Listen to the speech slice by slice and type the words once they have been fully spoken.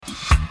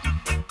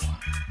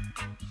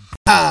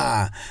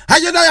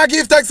And you know I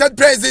give thanks and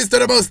praises to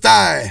the Most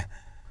High.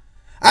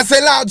 I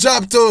say loud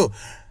job to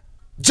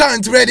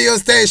Joint Radio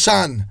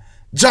Station,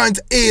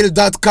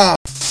 jointheal.com.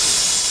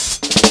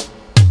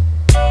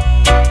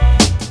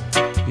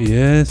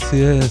 Yes,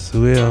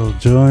 we are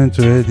Joint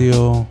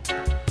Radio,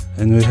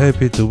 and we're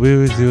happy to be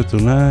with you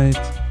tonight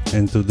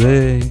and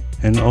today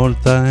and all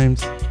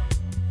times.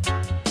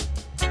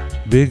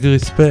 Big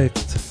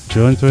respect,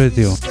 Joint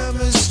Radio.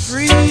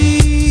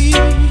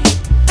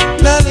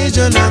 Knowledge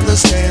and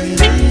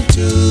understanding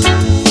too.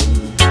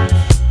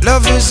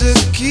 Love is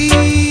a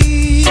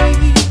key.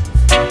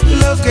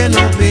 Love can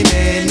open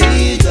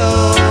any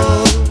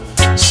door.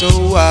 So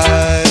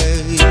why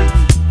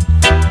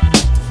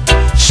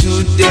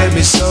should there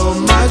be so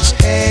much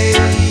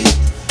hate?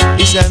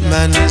 Is that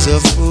man is a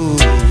fool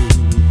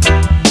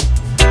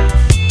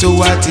to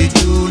what he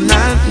do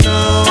not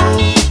know?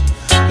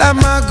 Like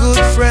my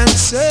good friend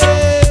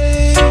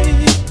say,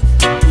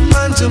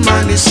 man to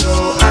man is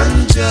so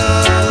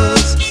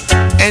unjust,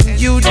 and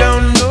you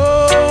don't know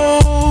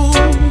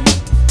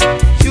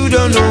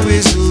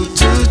is who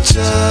to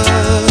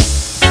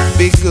trust.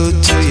 Be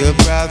good to your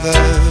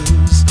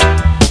brothers,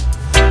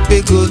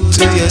 be good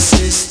to your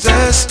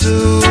sisters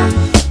too.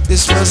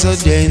 This was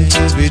ordained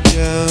to be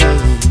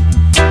done,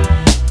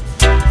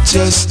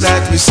 just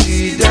like we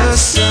see the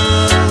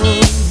sun.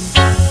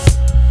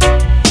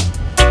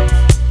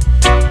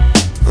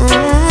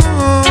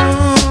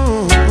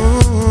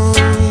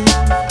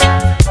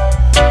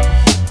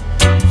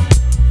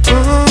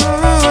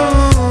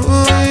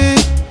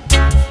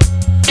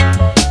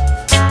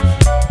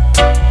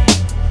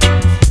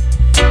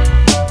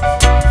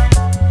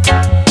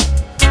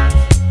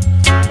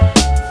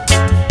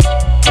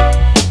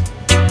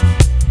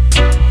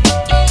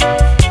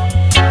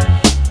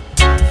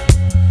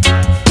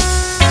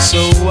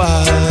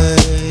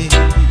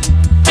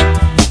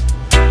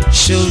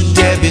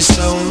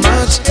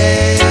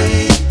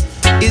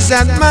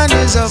 That man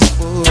is a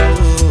fool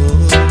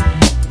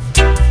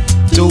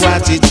to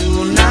what he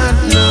do not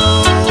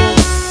know.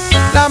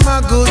 Now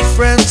my good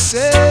friend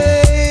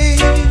say,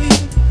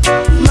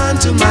 man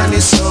to man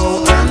is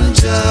so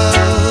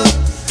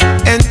unjust,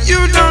 and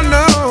you don't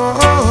know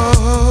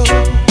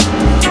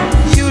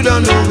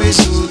is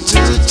who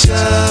to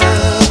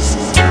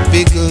trust.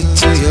 Be good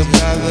to your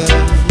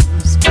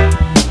brothers,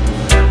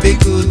 be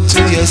good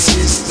to your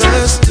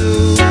sisters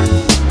too.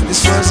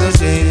 This was a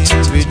day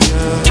to be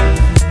done,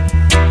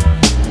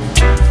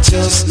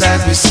 just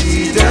like we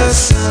see the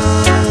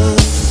sun.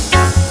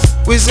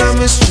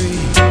 Wisdom is free,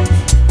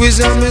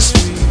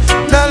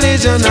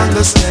 knowledge and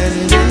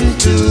understanding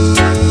too.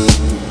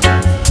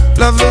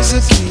 Love is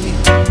a key,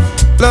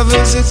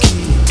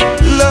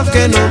 love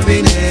can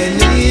open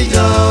any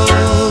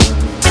door.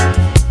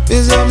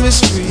 Wisdom is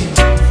free,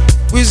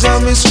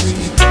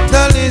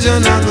 knowledge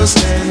and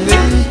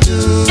understanding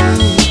too.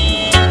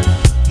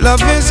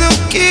 Love is a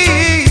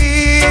key,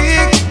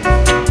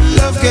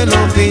 love can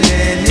open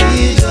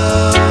any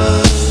door.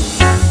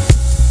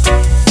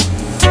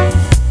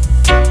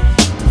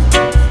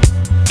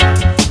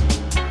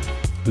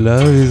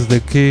 Love is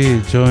the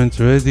key, Joint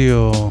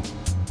Radio.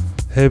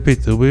 Happy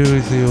to be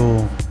with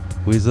you,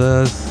 with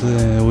us,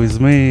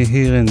 with me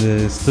here in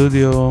the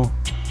studio,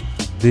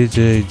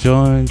 DJ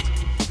Joint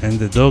and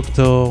the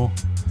Doctor.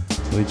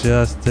 We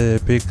just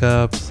pick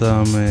up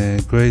some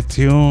great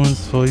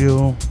tunes for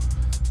you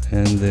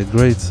and a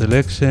great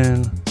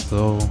selection.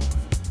 So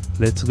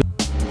let's go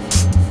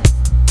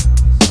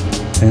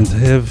and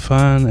have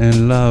fun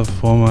and love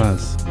from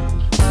us.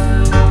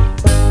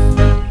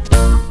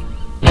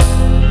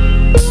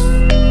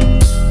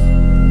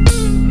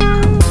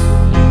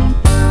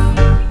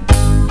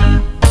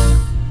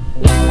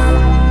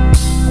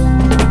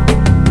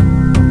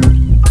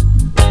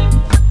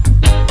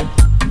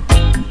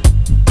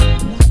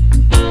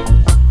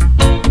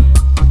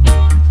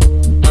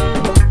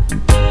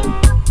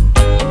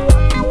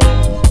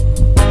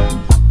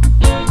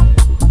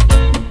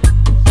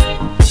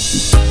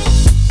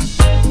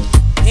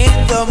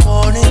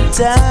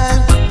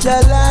 Time, the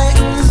light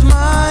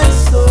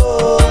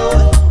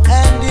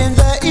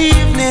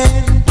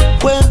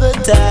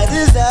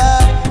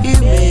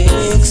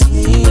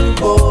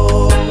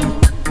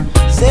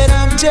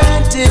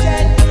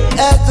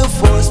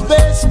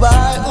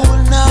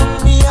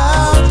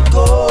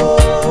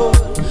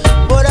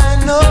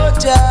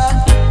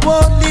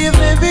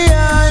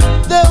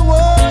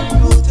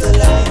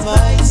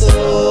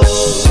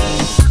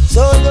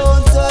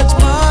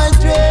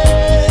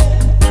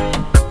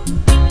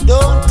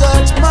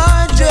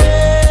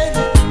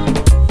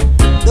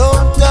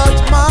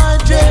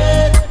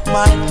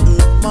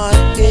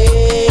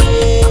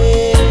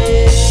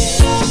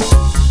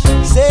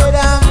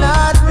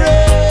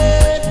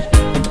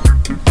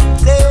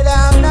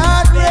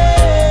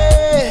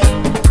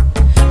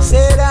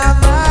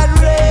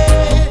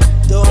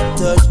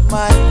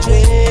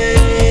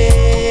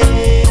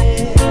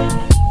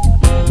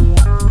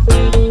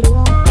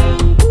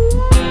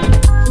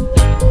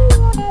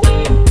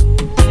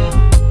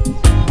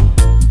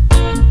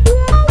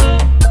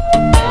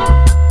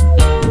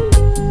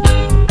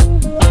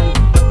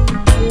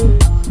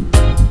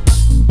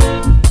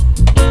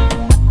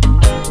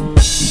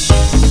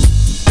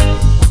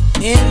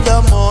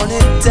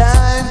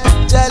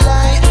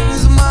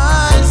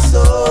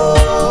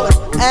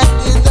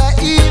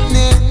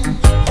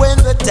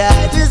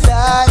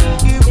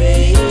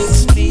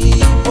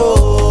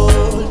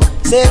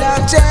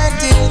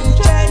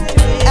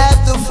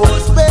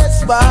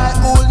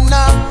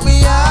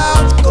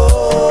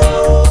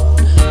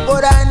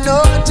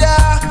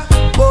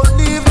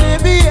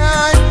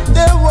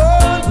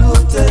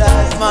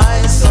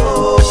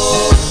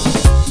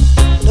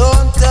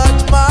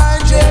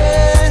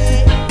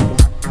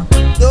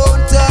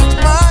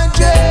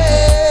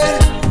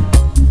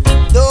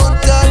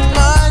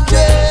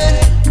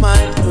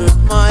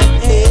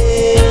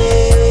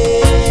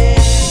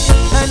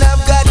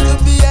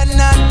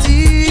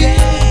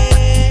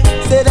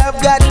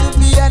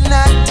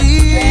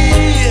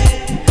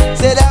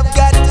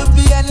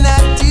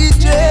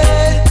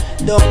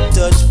don't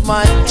touch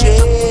my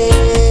dread.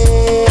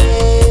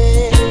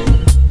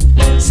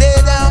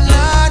 Said I'm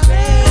not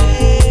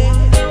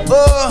red.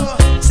 Oh,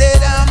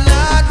 said I'm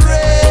not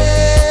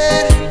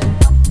red.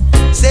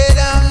 Said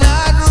I'm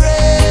not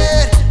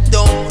red.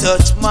 Don't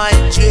touch my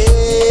dread.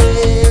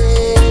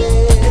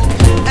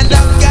 And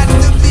I've got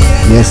to be.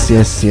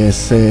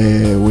 Yes.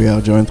 We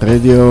are Joint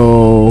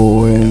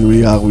Radio, and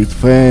we are with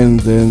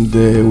friends, and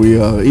we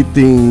are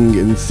eating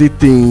and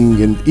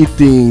sitting and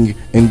eating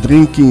and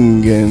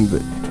drinking and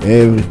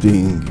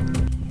everything.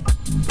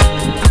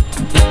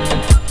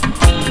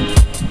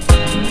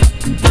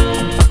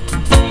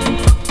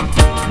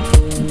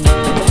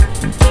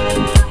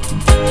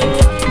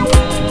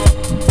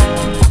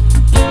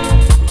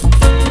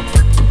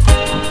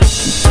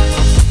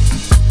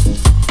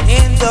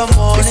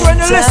 It's when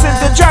you listen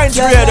to Giant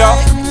Radio.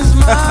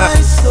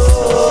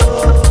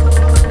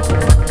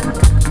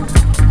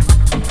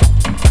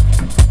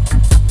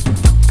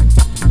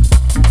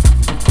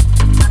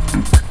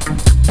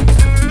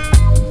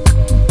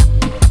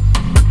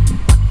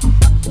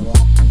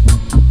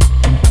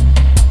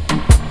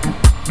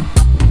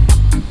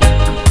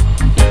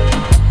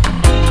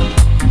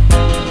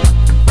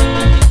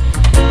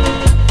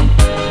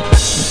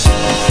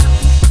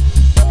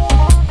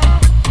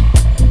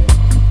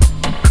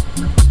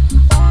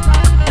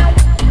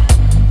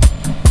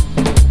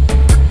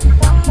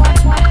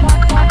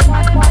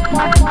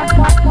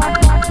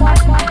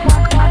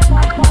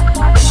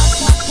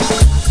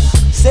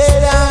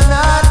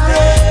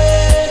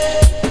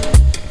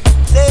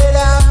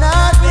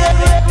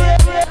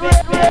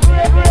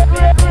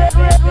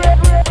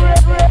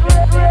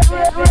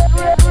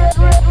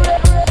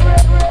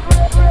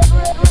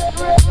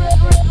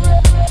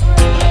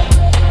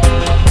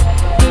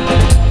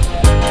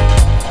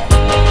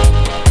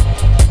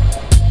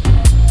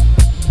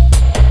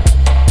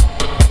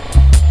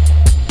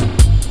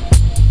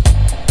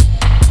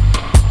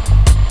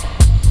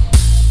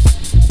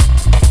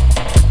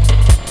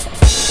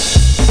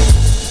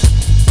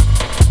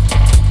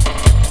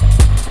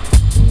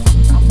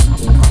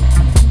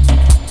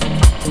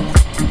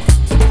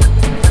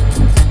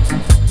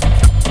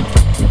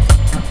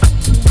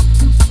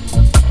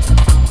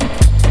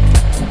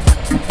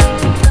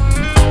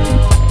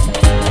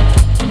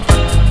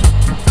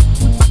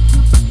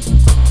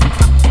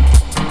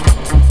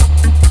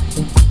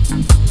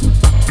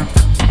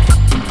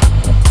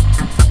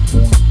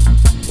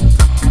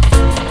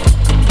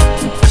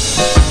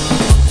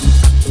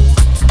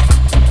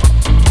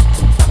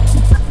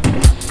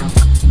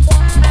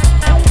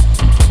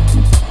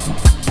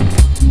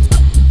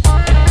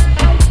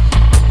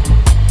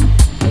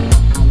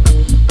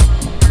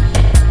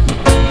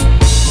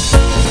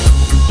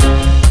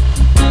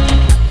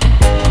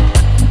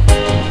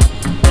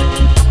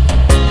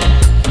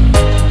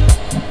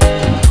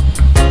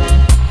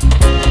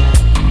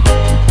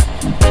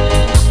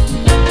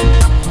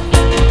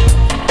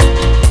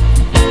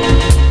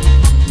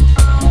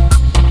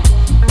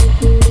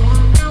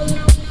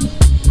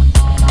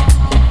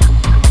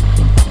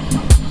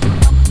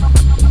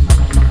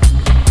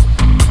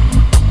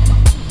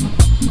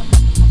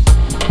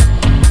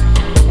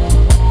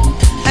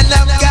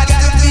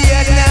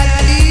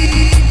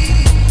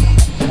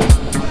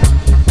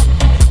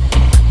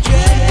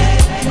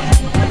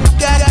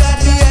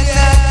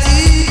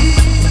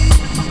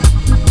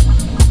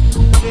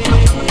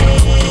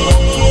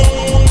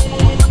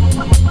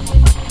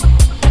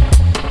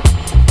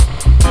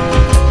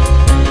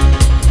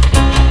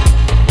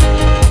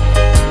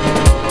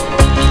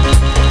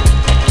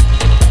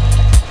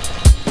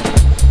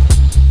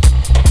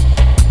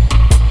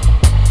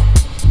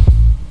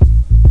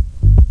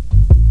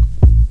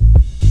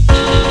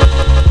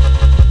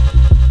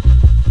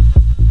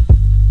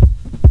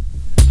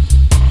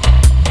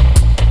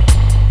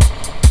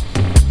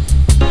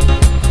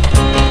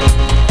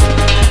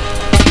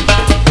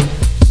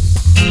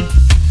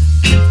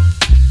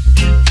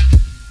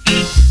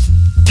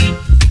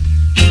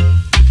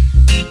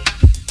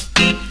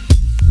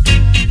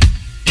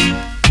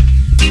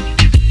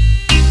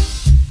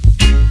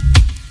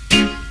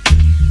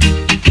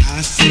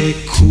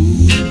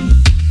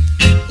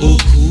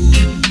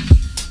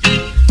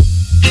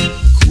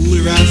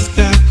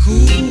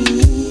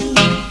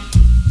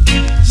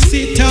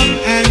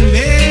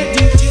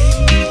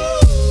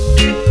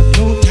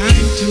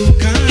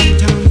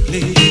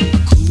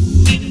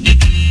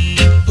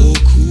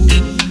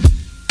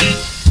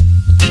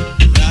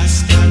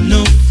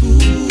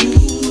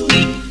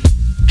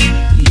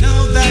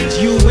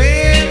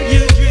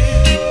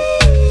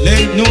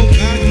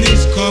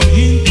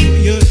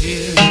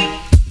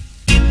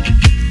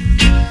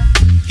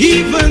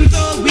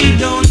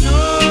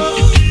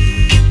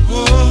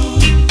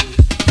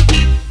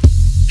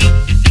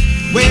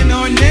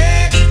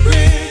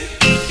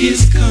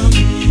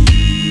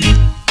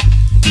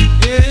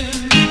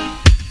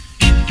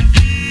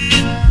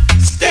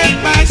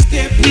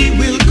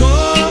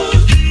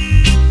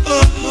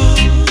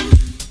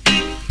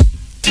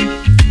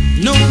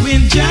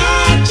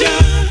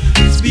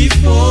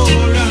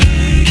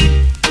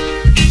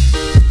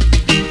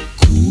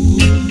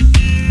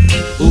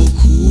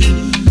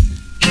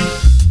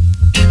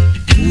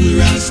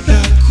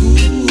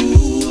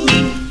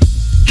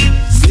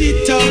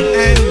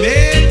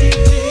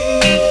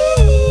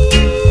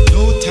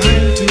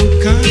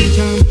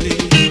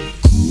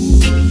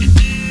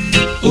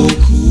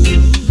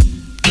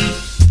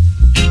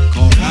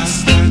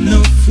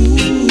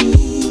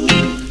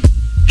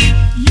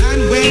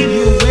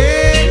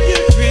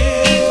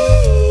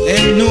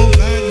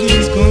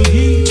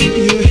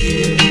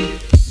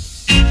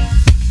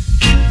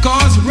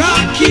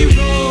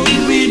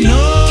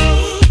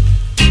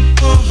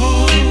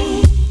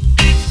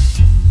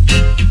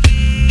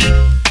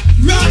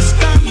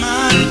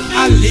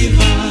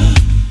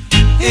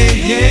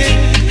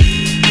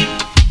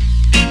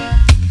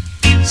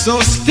 So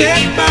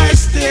step by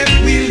step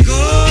we'll go.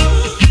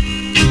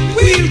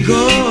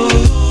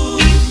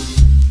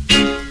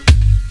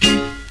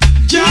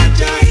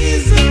 Jaja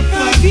is a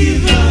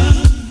forgiver.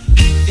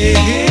 Hey,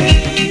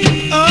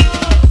 hey. Oh,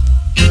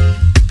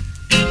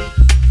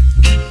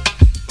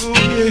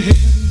 yeah.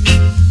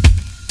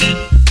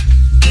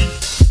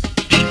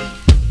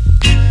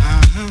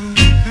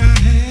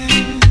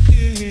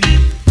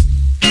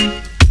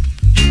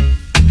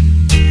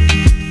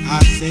 I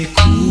say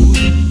cool,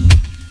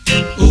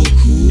 oh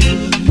cool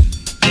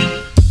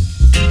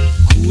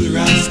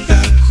Rasta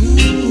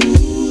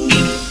cool.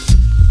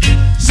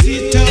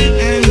 Sit up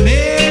and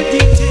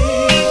meditate.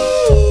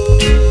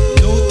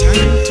 No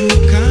time to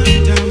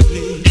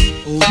contemplate.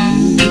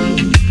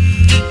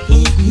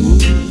 Oh cool.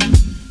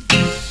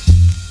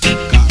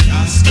 'Cause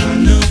Rasta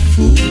no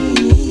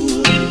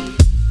fool.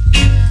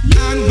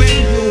 And when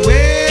you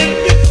wave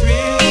the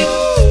friend,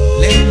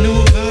 let no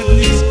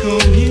badness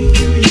come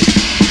into it.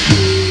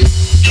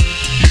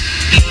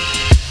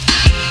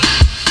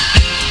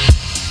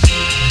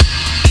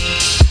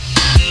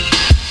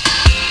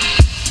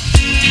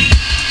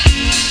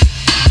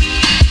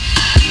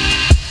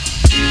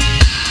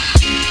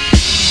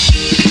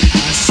 I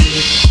say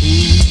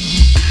cool,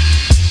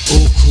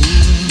 oh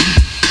cool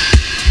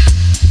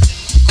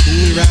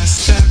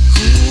Rasta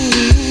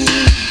cool.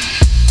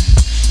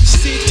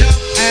 Sit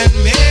up and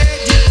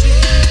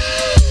meditate.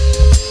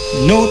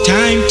 No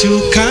time to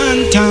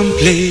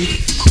contemplate.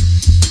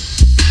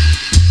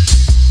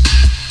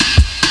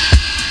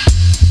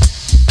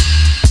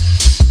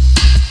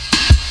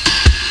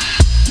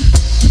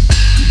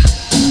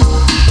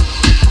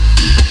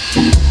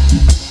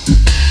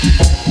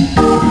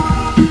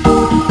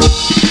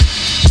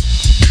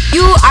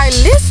 You are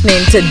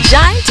listening to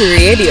Giant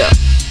Radio.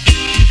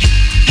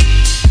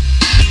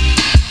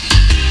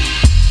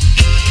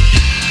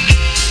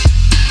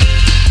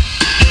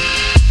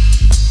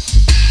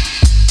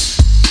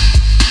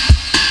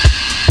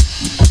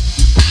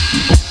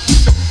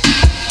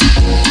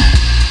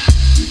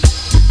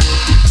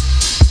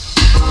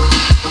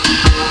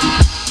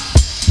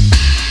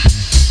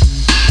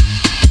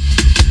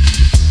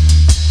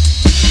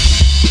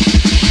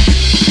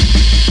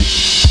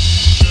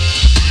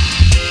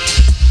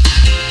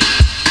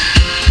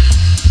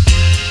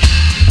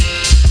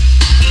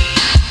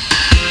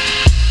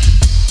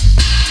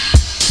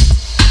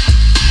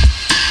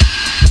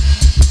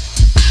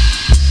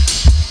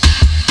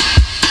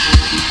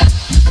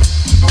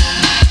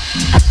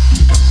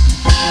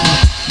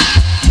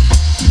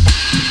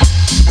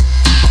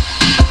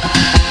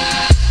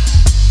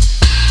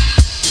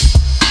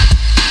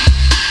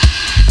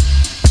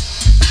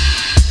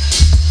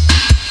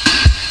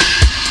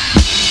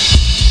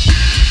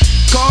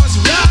 Cause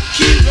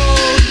rocky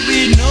road we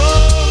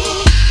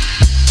know.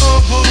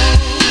 Oh,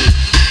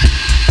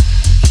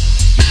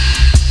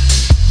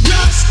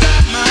 Rasta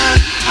man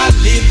a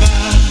liver.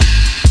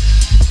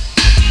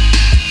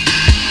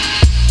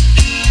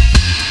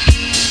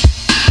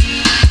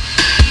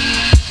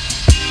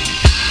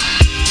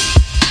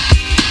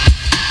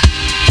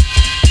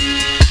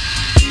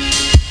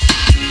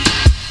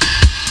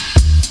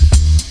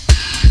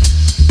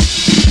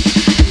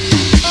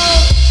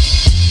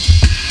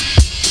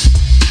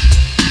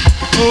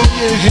 Oh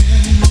yeah.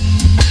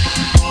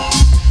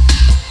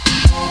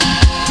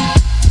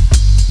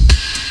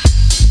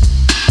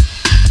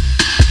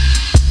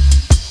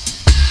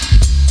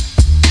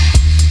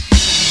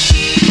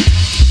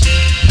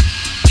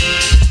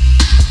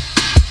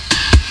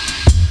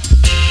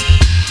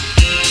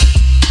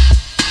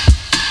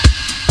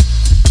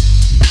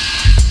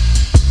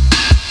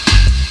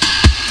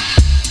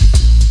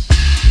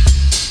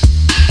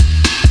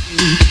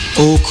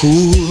 Oh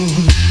cool,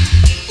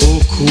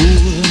 oh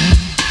cool.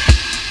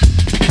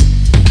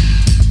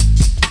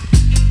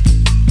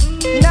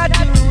 Not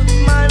the roots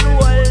man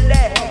will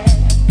there.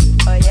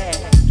 Oh yeah.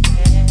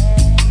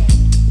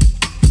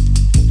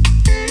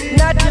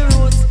 Not the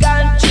roots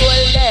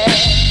control there.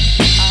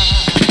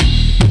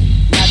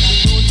 Not the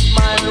roots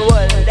man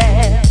will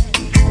there.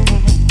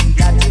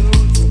 Not the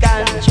roots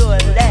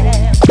control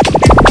there.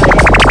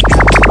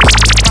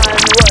 Man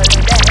will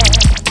there.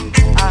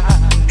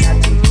 Not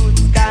the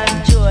roots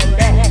control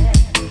there.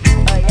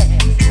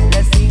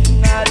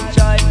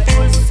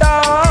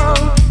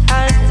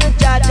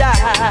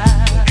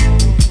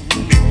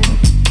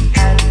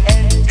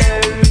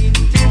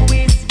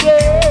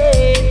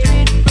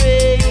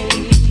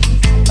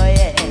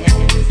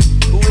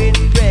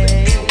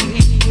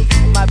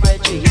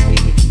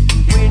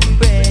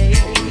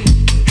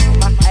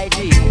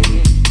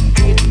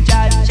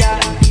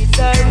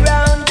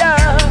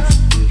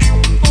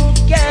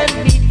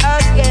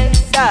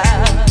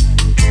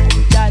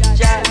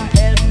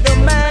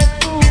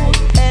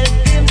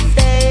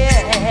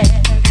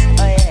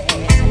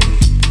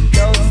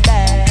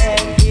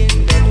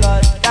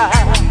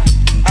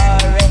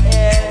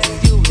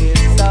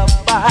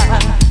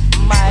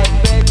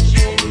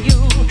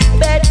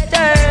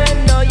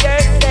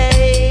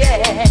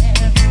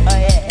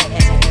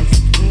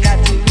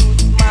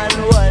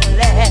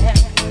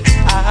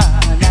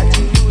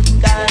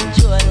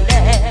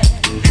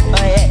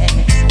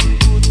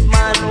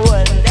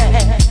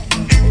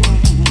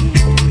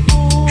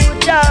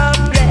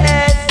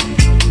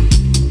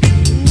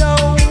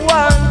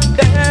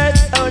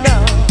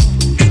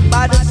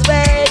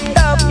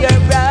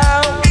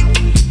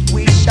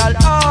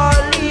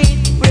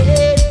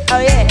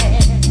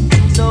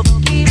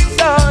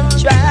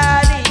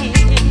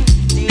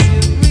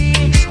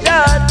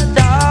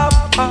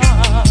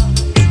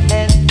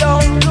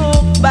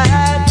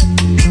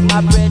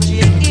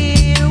 brethren,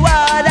 hear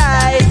what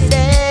I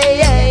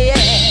say.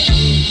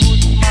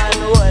 Youth man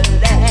hold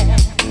them,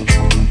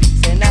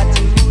 say not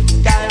youth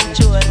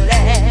control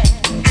them.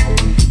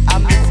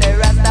 I'm say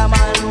Rasta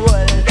man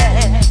hold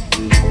them,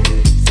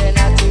 say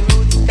not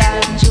youth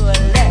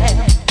control them.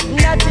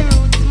 Not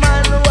youth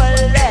man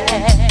hold them,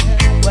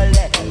 hold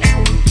them,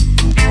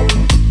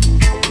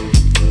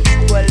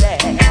 hold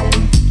them,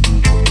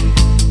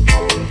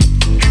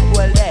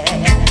 hold them.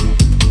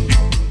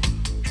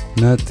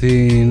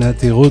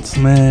 Natty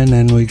Rootsman,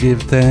 and we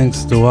give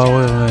thanks to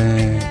our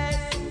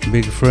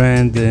big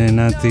friend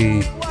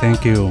Natty.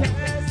 Thank you.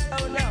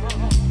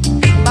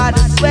 By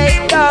the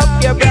sweat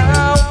of your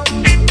brow,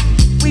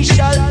 we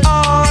shall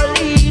all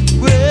eat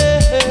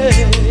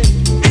bread.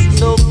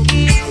 So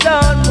keep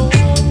on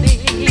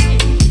moving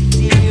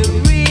till you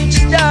reach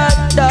the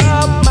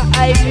top,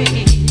 my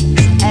feet,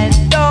 and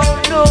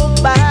don't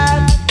look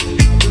back.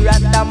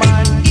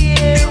 Rastaman,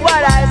 hear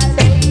what I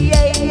say.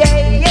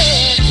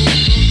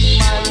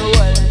 Man,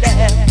 hold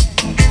them.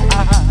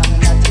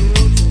 Not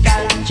youth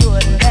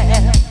control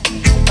them.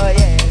 Oh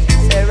yeah,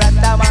 say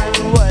Rastaman,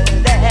 hold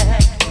them.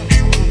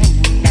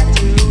 Not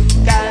youth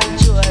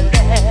control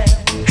them.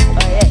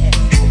 Oh yeah,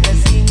 they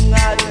sing a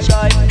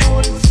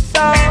joyful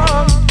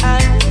song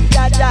and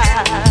Jaja,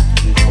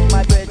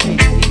 my brethren,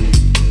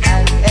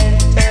 and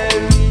enter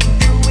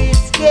into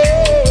His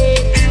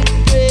gate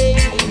with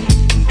praise.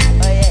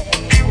 Oh yeah,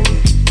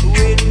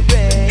 with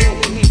praise,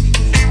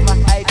 my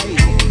brethren,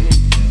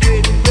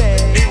 with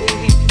praise,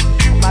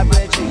 my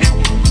brethren,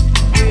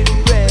 with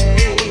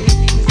praise,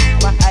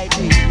 my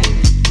brethren,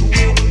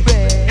 with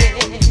praise,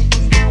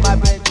 my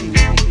brethren,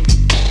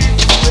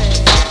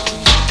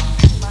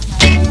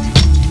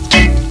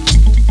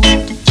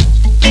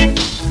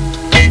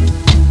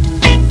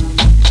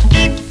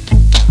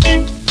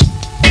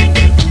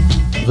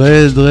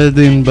 Red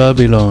in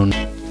Babylon.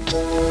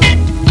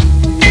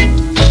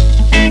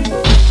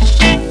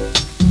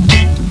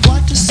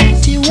 What a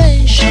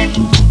situation.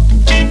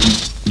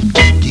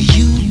 The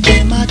youth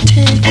them a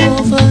take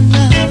over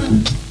now.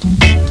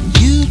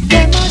 Youth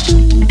them a do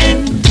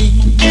them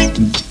things.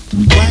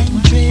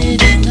 Wine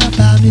trade in a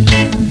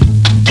Babylon.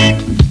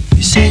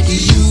 You say the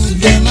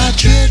youth them a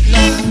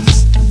dreadlocks.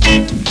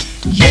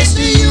 Yes,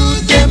 the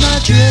youth them a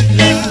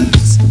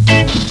dreadlocks.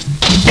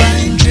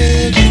 Wine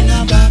trade in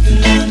a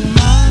Babylon,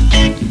 man.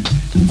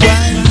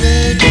 Wine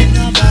trade in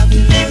a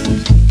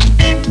Babylon.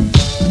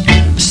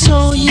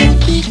 So you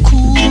be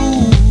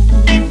cool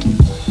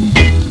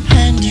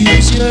and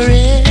use your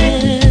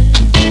head.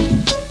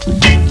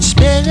 It's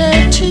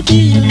better to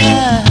be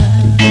alive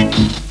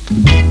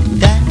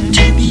than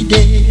to be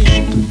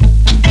dead.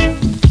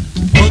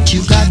 But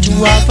you got to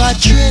have a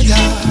dread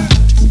heart.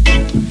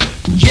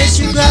 Yes,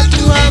 you got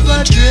to have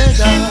a dread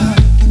heart.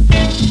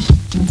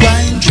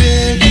 Wine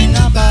trade in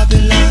a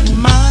Babylon,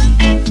 man.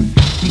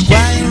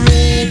 Wine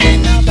raid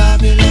in a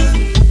Babylon.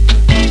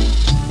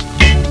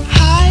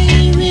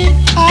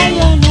 I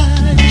and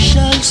I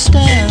shall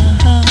stand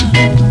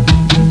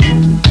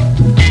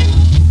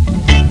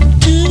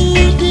to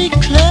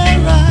declare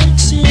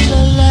rights in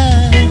the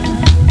land.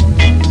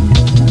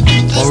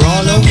 For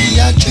all of we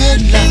are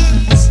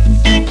dreadlocks.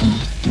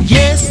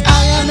 Yes, I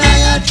and I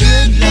are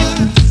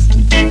dreadlocks.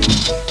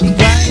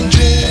 Wine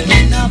trade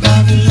in a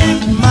Babylon,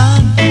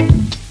 man.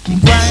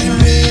 Wine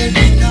raid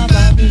in a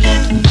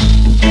Babylon.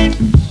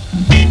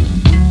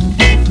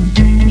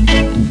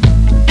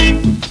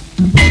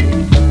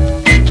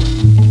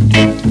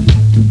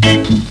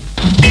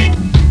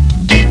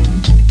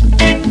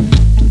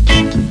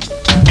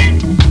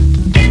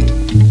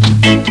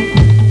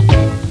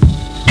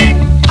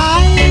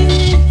 I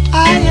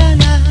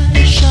and I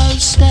shall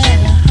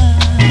stand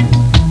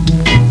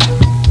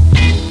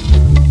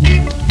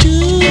to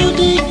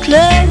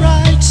declare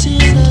rights in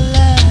the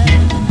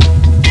land.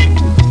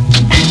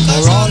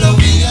 For all of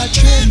we are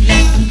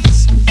dreadlocks.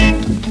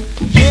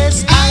 Yes,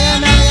 I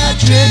and I are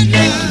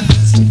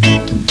dreadlocks.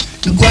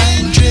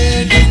 Wine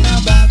trade in a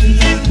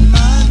Babylon,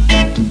 man.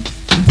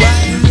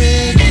 Wine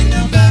raid in a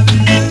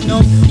Babylon. No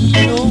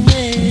feel no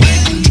way.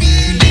 Wine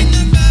trade in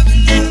a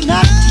Babylon.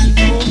 Not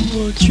even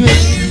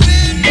trade.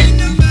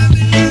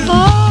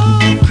 Oh,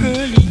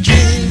 curly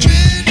dread.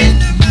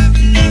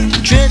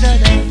 Dreader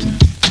than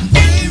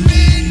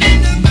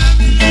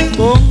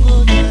bongo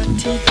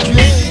natty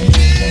dread.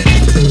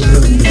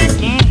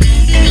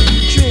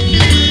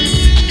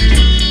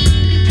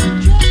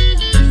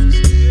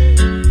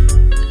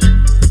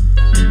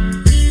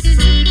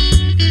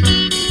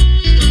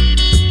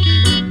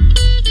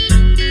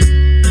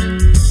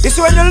 It's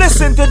when you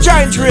listen to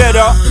Giant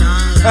Raider.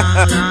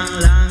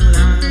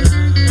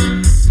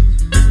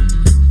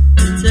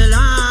 It's a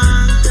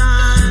long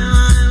time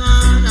I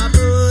wanna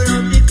put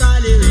up the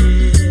Cali,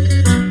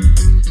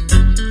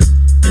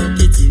 but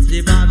it is the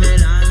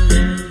Babylon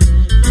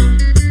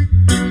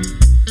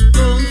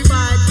come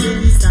fight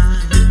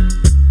inside.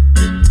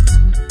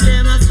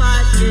 Them a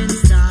fight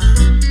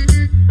inside.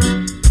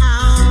 I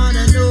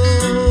wanna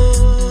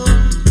know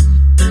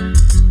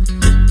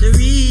the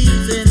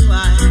reason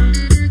why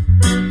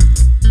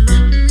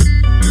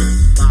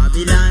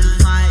Babylon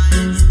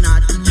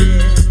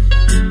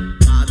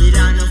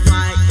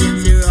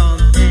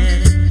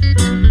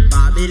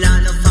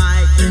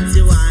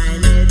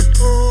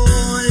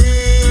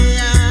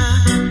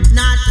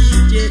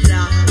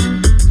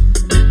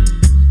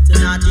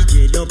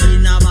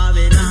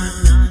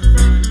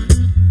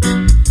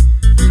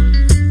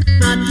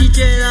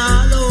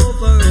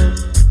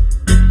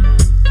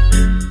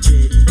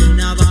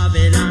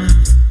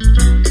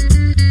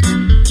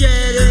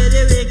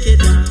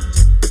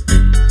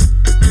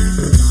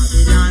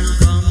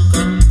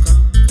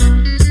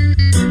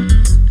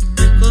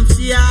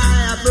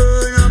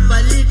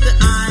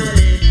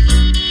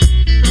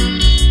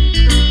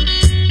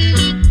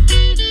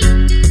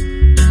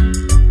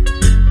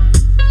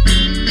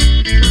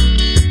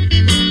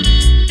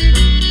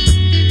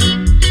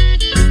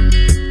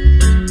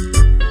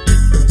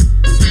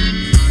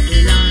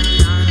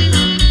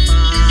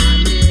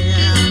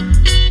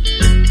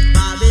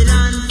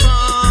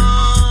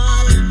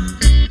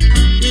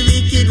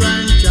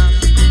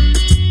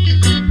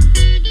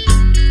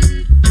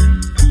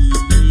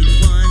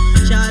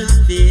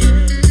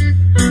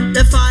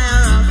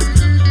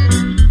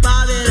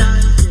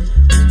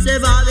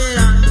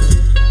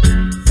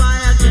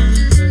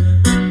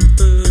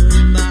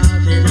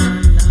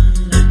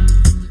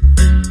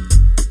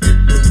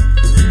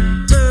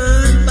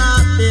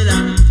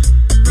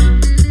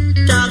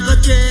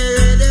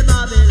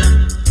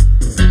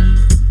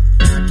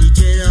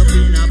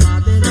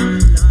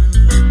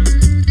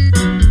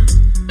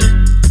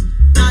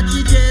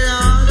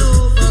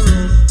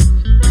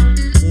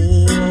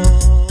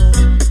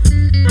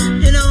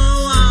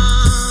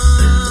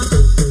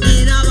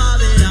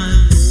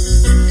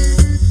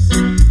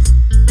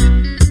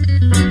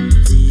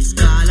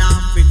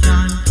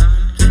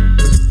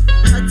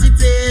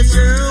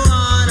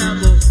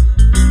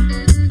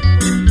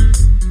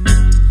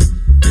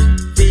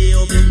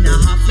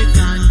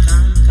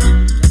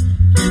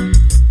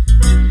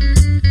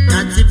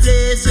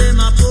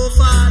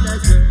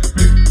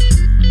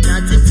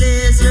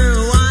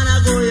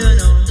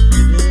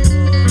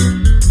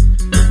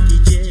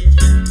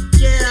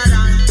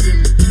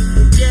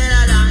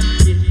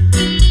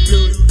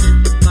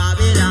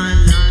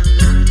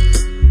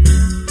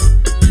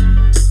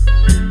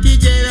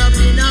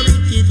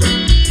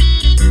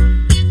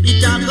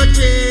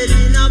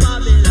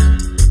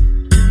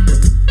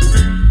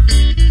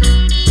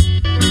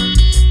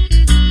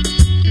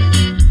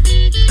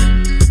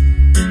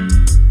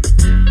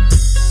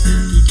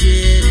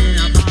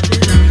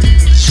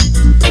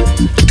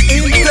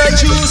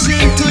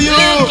introducing to you.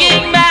 Look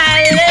at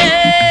my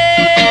love.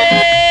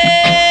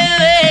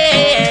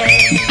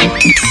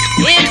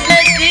 It's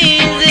not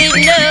easy,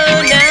 no.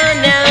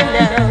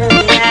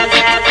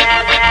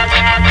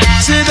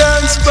 She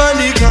dance pon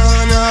the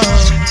corner.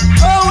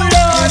 Oh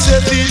Lord. She say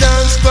she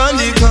dance pon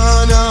the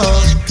corner.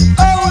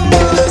 Oh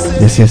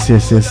Lord.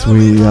 Yes,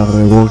 we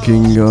are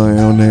working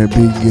on a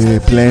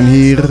big plan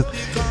here,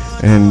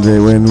 and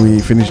when we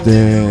finish the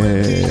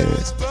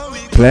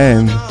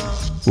plan,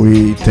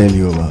 we tell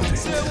you about it.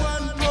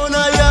 One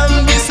I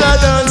am this a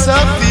dance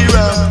of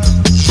Fira.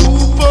 2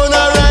 pound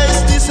of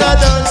rice, this a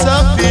dance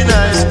of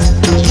nice.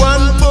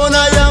 1 pound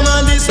of yam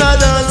and this a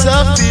dance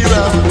of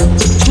Fira.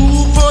 2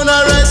 pound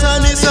of rice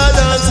and this a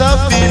dance of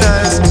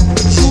nice.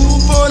 2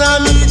 pound of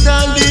meat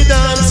and the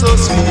dance so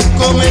sweet.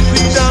 Come and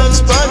we dance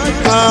by the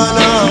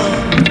corner.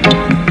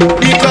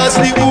 Because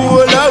the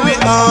whole of we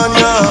on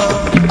ya.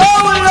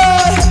 Oh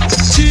Lord,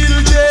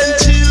 children.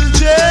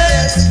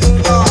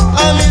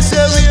 I me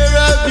say where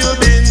have you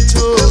been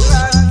to?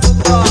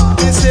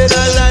 Me say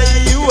the lie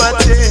you a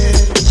tell.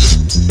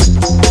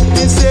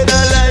 Me say the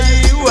lie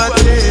you a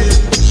tell.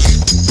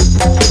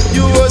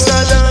 You was a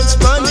dance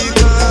pon the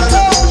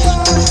corner.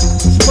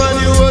 When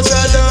you was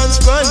a dance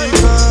pon the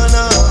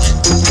corner.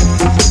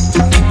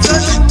 So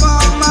you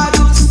mama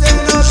do say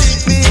no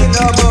beat me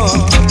no more.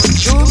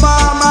 You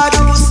mama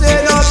do say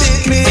no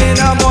beat me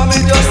no more. Me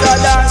just a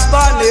dance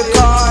pon the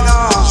corner.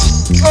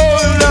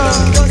 Oh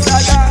Lord, Just a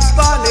dance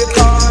pon the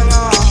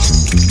corner.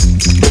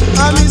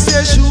 I me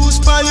say shoes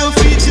pon your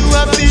feet you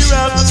have to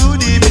rap to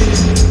the beat.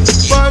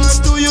 Pants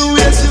to your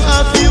waist you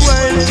have to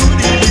wind to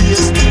the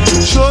bass.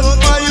 Short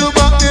pon your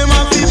back them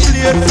have to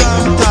play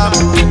from top.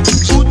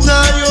 Put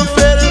on your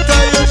belt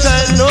and you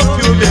tighten up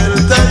your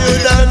belt and you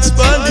dance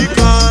pon the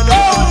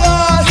corner.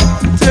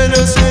 Tell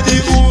you say the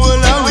whole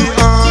of we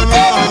on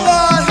ya.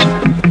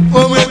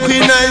 Oh make we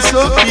nice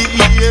up the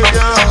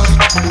area.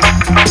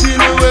 Till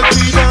you make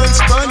we dance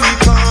pon the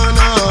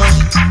corner.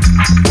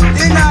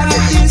 Inna the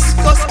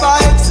disco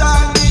spikes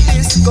and the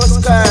disco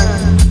skirt,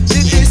 the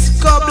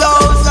disco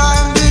blouse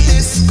and the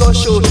disco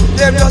shoe.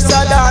 Them just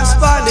a dance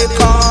pon the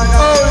corner.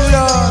 Oh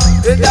Lord.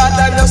 The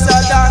them just a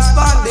dance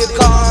pon the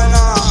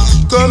corner.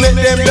 Come make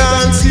them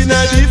dance in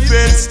a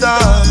different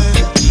style.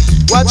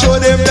 Watch how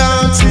them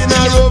dance in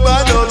a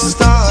rubber dub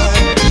style.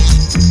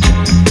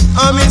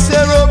 I me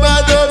say rubber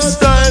dub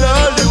style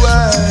all the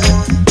while.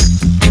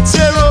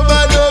 Say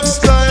rubber dub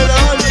style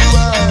all the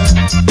while.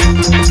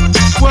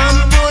 1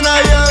 pound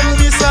of yam,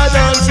 this a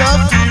dance of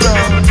Fira.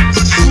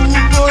 2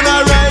 pound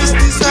of rice,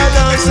 this a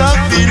dance of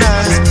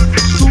nice.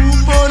 2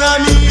 pound of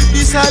meat,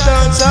 this a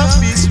dance of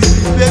fish.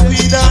 Make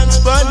we dance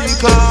pon the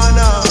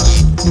corner.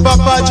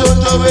 Papa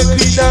Jojo, make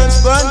we dance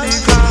pon the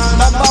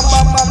corner.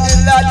 Papa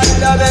dilla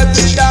make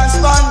we dance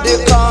pon the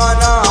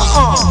corner.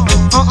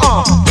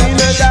 Make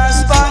we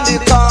dance pon the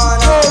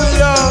corner. Oh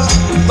Lord.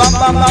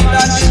 Papa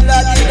dilla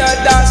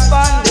dance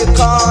pon the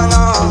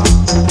corner.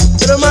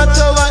 No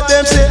matter what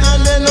them say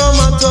and then no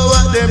matter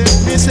what them do,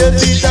 me say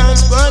we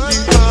dance pon the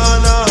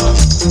corner.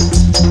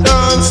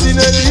 Dance in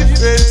a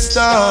different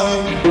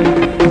style.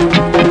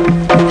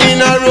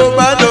 In a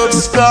rubber dub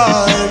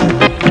style.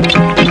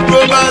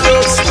 Rubber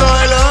dub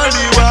style all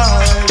the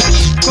while.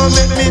 Come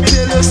make me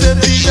tell you say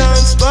we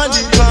dance pon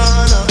the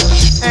corner.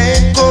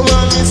 Ain't come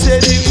on me say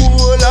the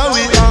whole of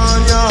we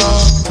on ya.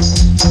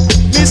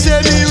 Me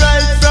say me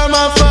right from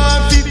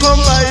afar fi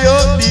come by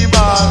out the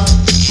bar.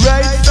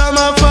 Right from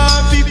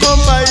afar fi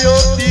come by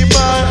out the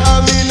bar. I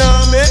me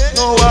nah make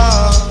no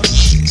war.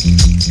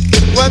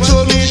 Watch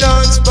how me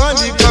dance pon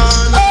the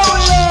corner. Oh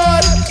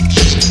Lord.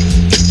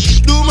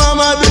 Do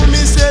mama do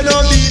me say no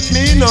beat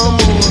me no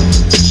more.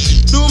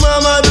 Do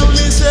mama do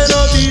me say no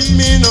beat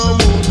me no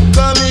more.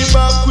 Cause me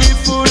back we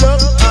full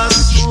up and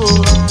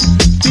soul.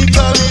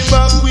 Because me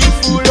back we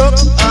full up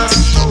and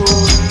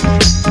soul.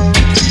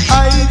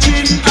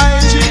 Hygiene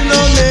no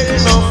make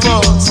no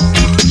fuss.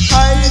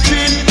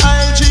 Hygiene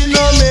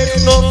no make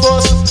no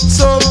fuss.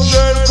 Some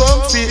girl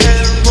come fi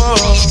help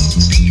us.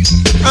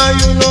 And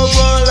you know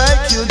boy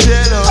like you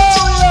jealous.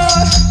 Oh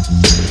Lord.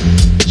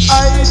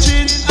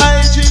 Hygiene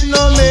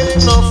no make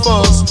no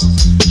fuss.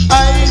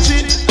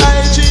 Hygiene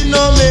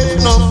no make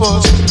no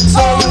fuss.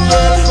 Some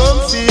girl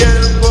come fi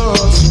help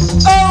us.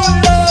 Oh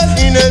Lord.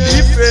 In a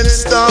different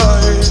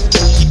style.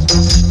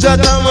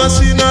 Jadamas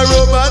in a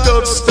rubber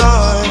dub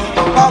style.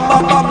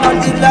 Papa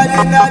dilla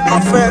in a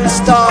different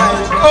style.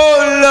 Oh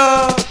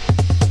Lord.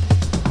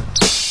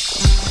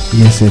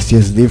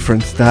 Yes,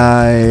 different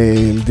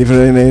style.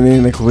 different,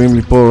 הנה קוראים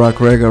לי פה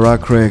רק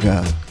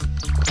רגע.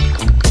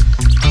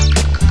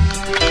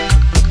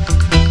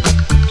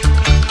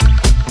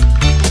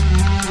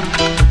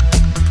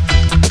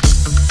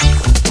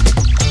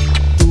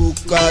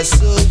 Took us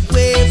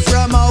away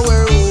from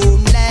our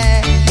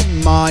homeland.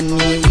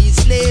 Money we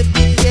slaved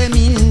it came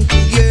into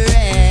your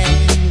hand.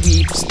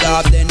 We've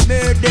starved and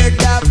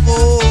murdered our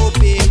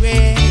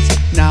parents.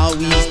 Now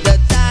is the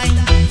time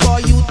for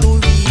you to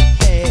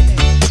repent.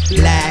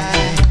 Black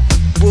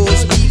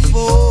was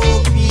before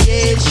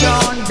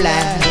creation.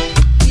 Black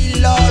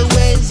will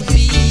always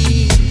be.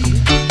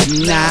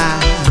 Now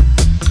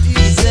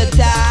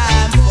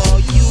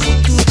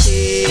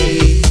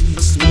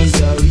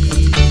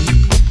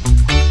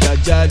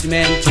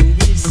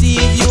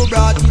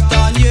brought it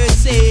on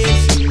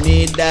yourself. You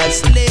made a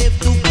slave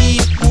to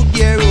keep with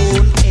your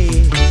own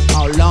head.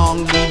 How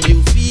long did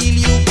you feel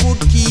you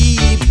could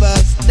keep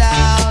us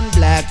down?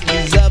 Black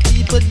is a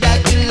people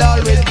that will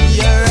always be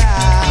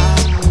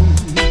around.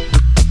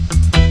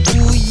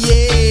 Ooh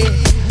yes,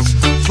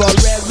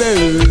 forever,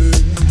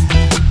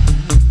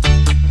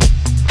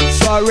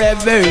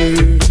 forever,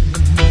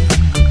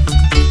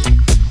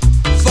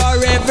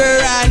 forever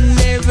and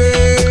ever,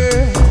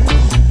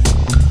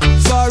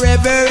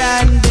 forever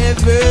and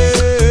ever,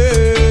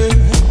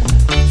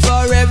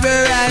 forever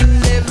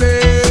and ever.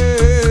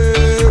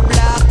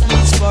 Black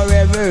is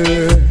forever.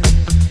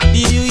 Do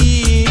you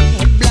hear?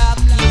 Black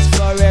is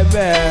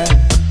forever.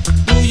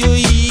 Do you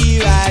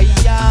hear? I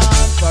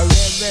am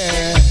forever.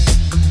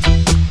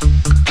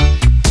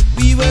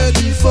 We were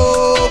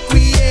before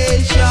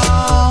creation,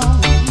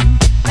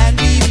 and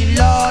we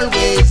will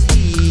always be.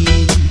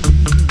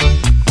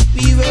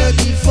 We were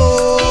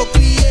before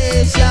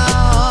creation,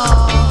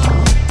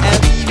 and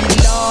we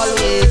will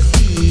always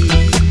be.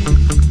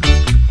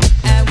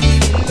 And we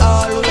will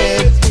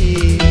always be.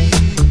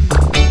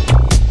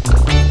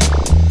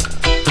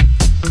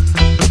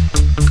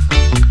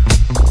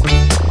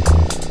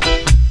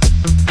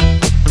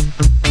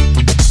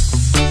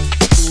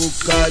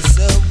 Took us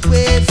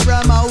away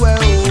from our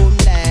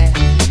homeland.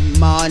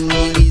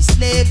 Money we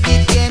slaved,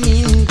 it came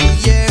into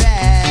your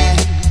hand.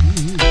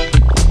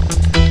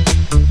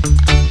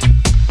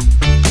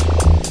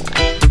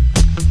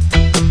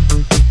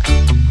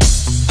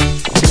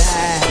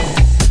 Black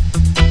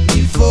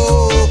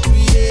before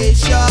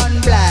creation,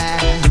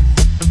 black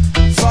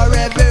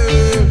forever.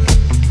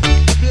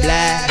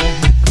 Black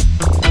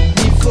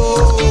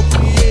before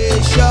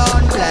creation,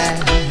 black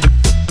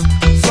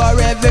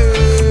forever,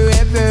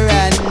 ever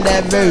and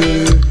ever.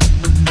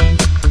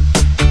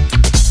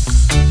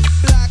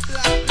 Black,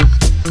 black,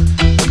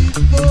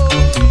 before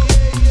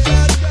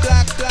creation,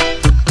 black, black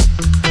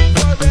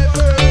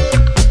forever.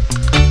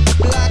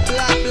 Black,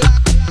 black,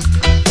 black,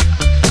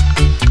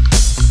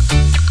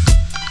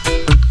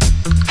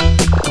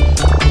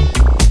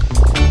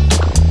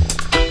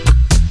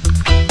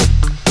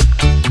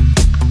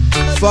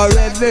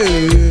 forever.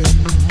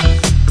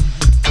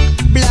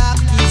 Black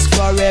is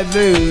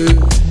forever.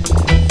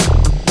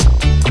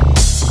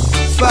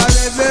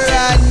 Forever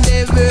and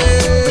ever.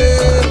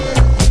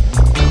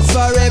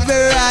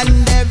 Forever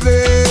and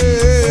ever.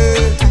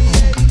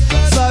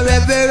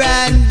 Forever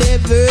and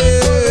ever.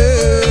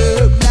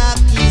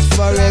 Black is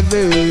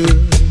forever.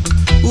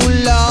 Ooh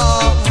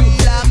Lord,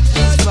 black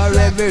is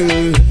forever.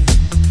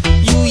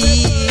 You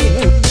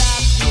hear?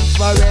 Black is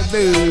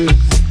forever.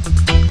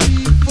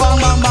 Bang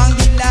bang bang,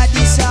 the lad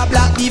is a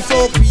black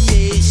before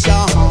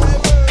creation.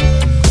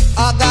 I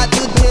got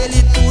to tell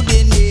it to the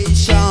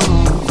nation.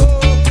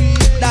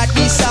 That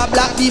is a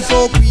black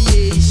before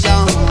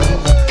creation.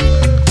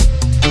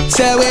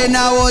 Say when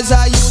I was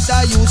a youth,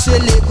 I used to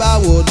live a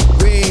wood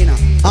grain.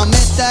 I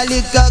met a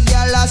little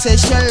girl, I say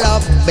she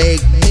love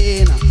baked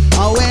bean.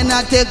 And when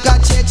I take a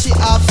check, she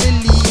have to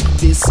leave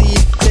the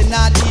seat. Then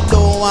I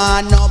don't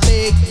want no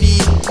baked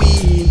bean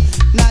queen.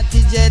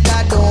 Natty Jet,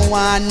 I don't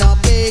want no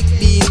baked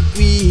bean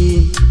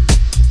queen.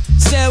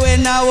 Say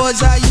when I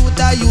was a youth,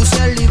 I used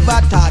to live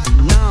at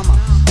Tottenham.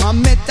 I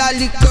met a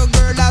little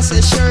girl, I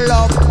say she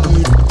love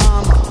it.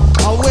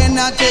 And when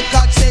I take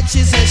a check,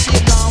 she say she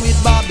gone with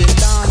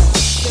Babylon.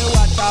 Say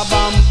what a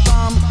bam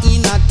bam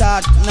in a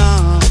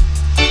Tottenham.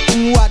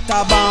 What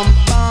a bam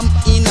bam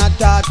in a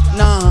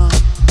Tottenham.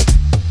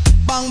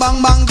 Bang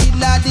bang bang, the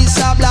lad is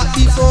a black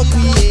before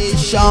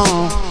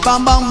creation.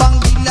 Bang bang bang,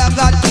 the lad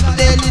got to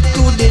tell it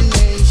to the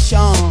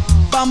nation.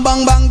 Bang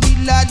bang bang, the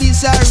lad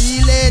is a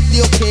real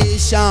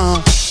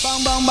education.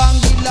 Bang bang bang,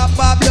 the lad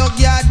Pablo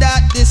Gad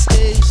at the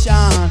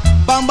station.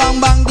 Bang bang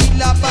bang, the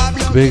lad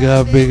Pablo. Big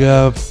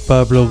up,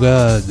 Pablo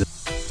God.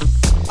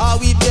 Are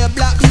we the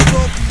black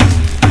before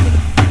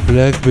creation?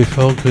 Black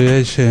before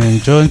creation.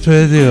 Joint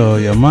radio,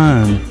 yeah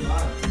man.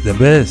 The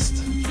best.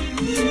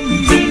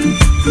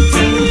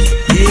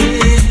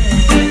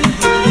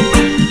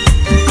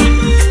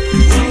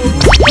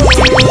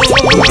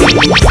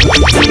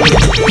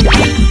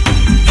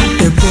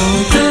 They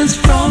brought us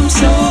from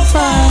so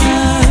far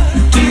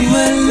to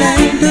a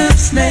land of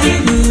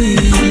slavery.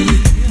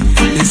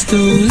 They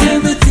stole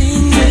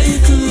everything they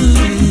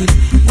could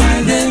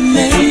while they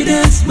made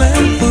us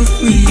work for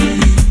free.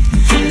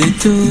 They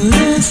told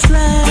us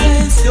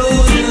lies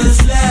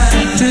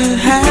to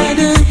hide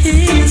a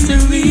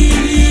history.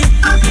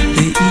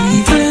 They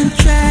even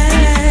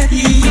tried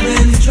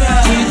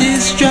to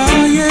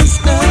destroy us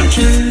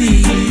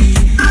totally.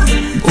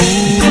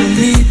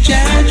 Only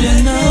Jah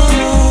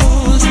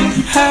knows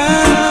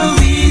how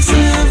we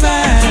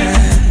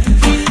survive.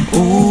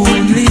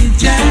 Only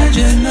Jah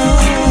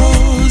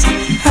knows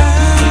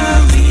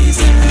how we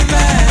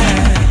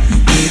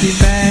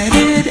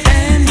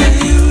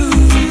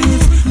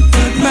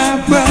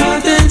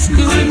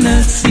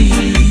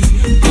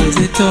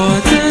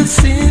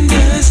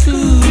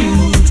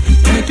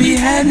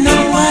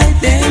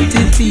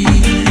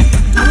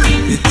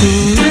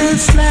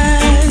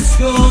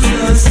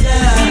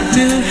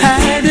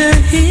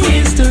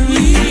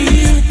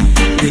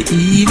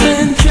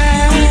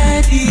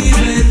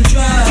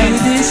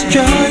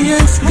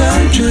joyous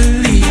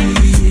country.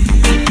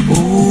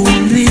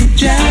 Only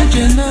Jah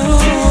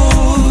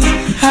knows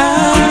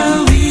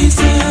how we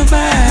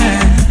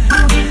survive.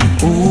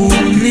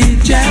 Only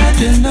Jah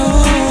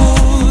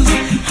knows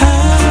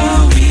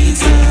how we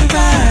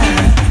survive.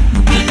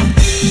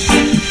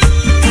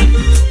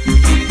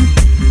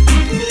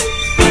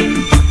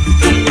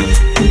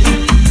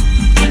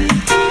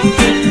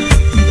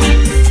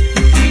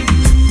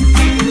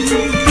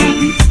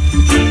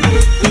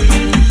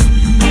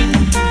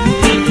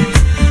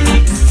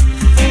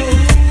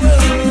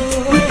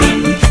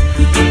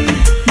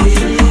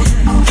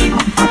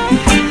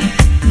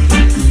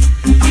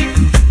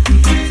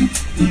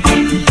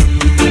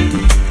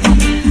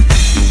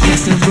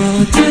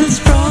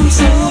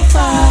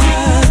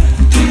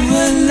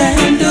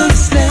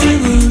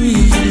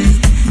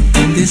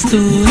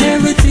 Stole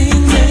everything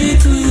they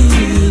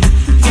could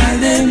while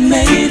they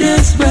made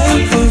us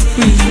work for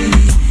free.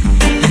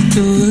 They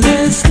told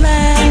us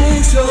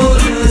lies to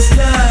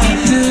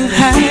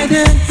hide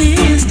a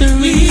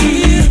history.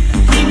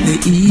 They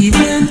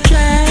even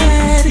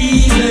tried to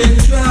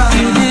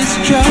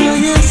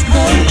destroy us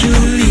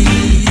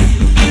culturally.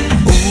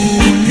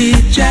 Only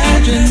Jah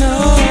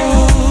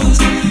knows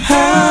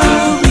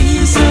how we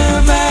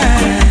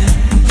survive.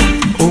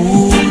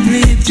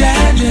 Only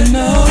Jah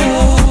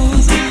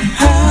knows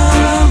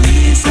how we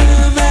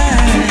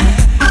survive.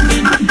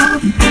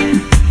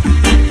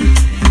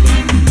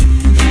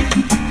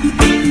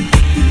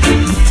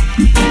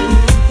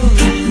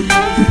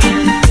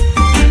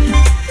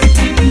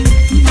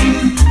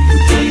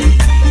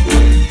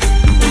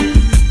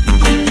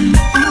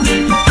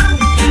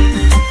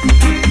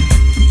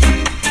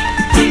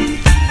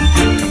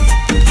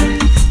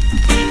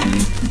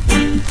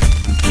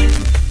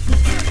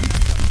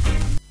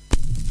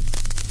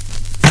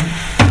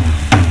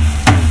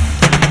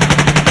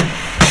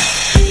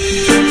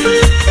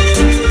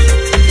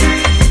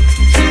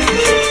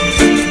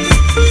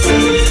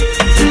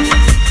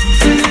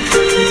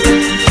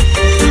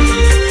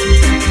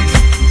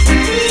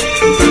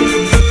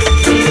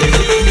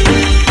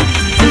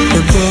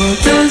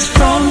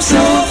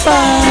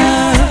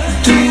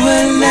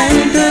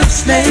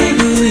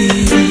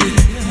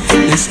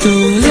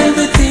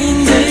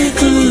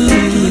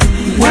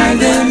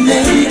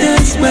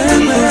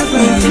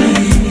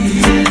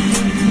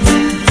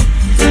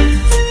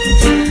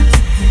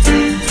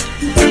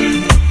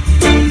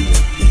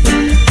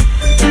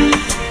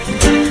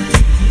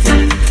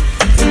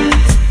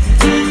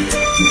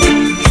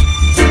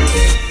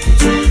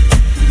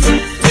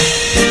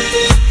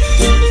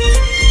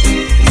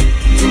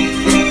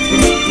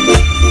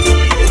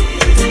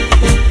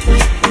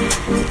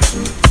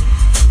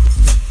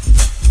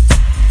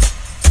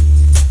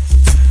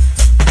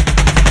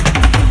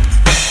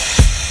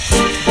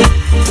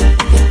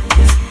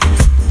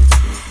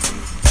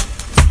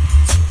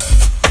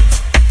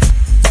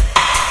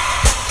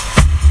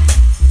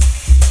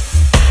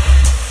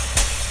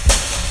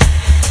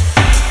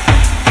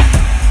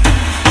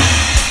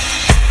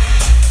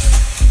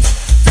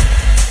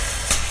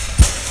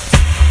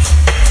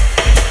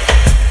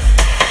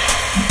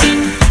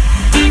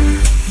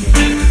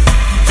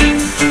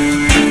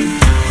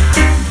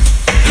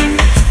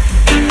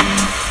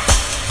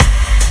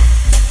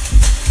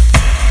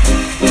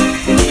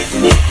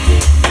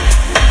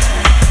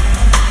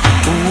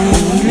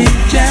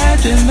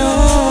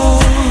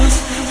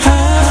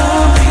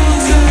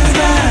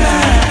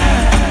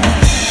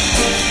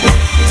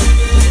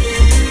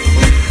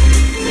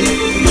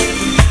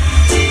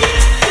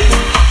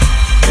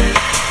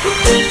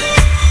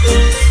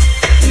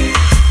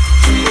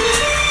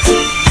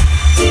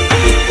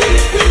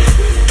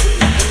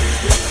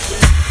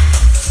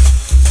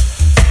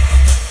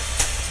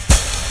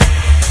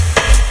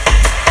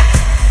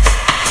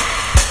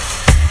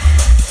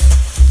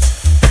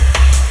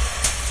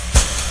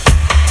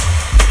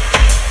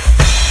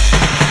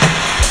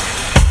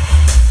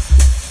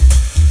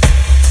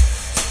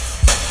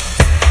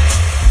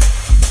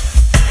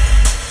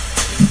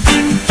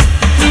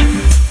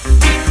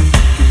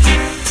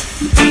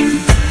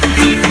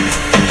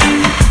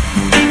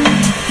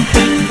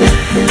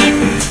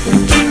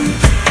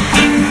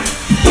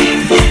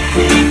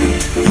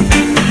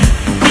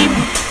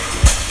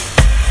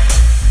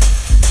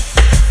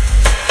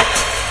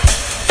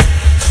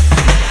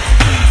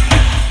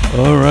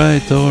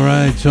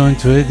 Alright,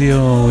 Joint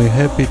Radio, we're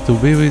happy to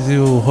be with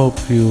you. Hope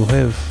you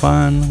have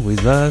fun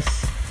with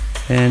us.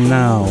 And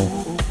now,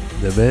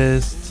 the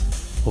best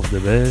of the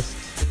best.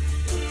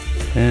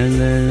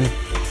 And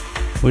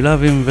we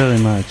love him very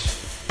much.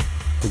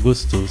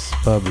 Augustus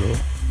Pablo.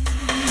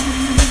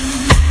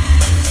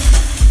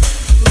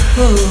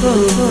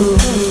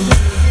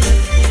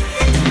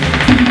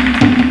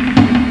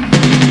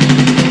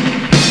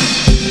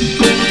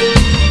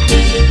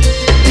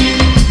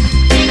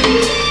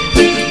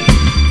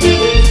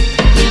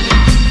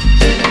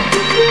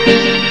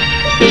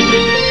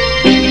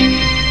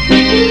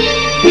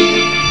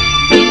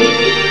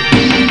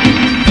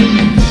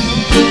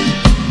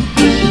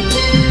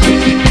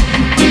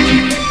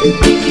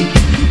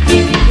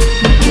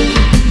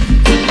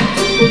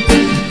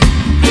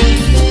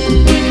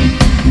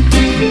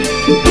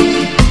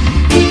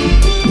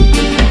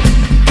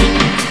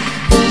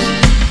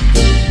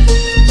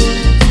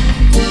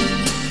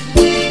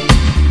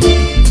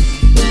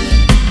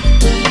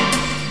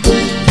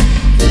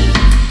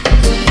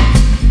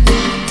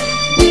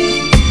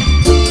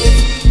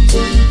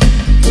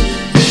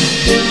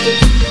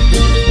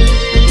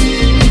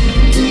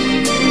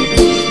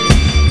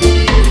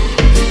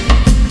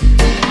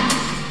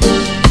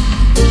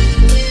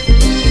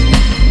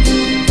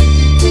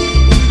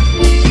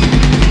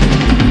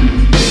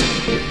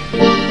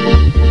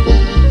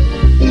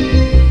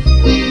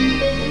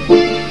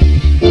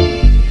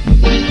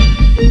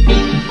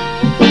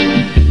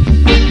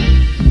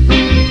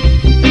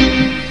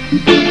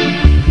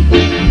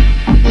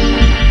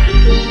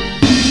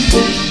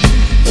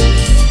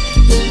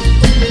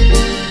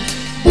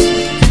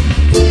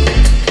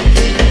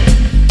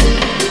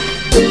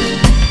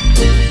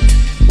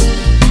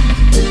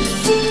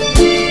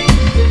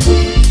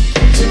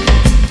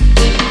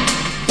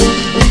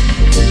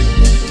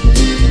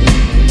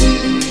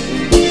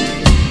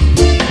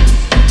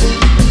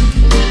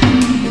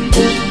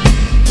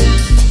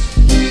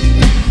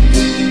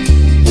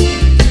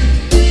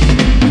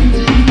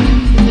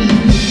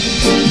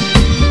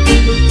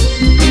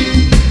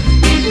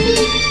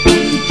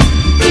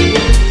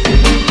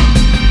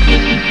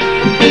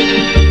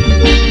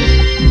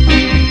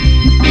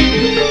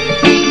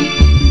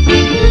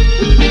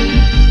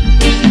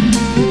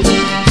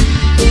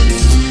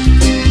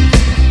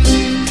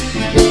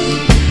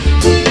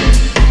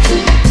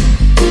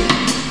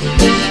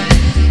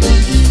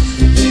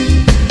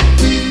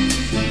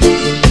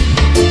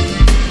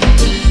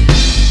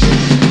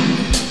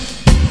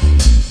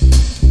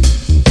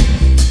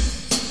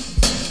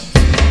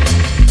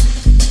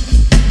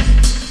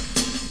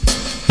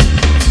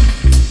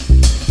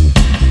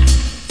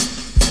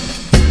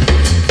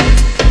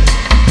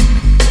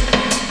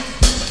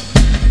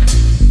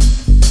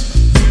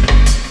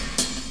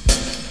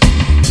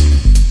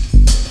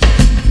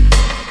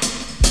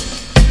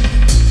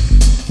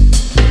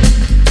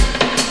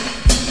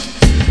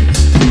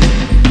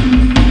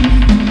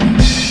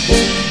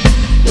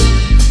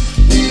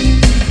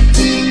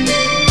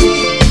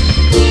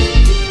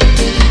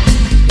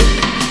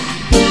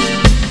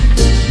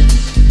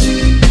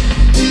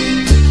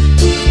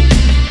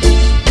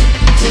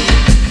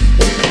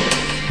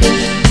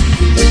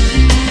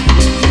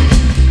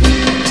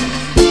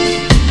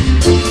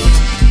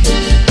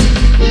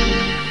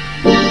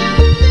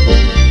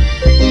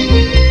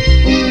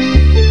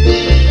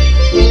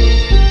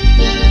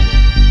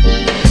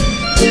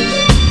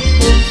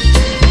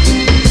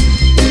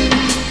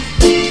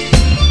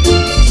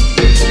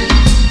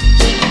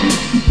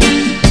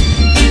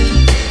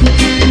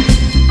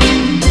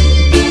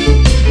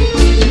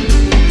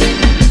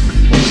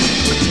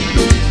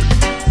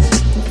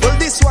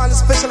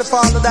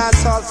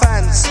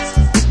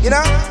 You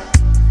know,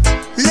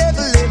 live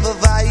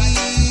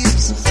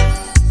vibes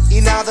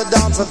in all the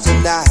dance of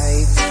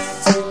tonight.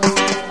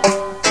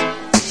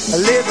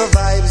 Live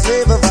vibes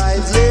in all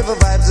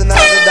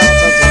the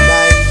dance of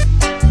tonight.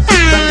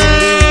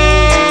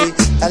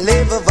 I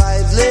live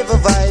vibes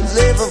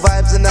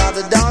in all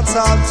the dance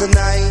hall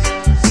tonight.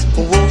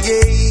 Oh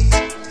yeah.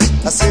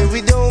 I say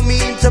we don't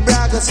mean to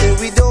brag, I say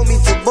we don't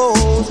mean to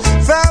boast.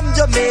 From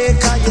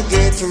Jamaica you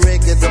get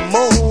reggae the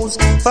most.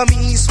 From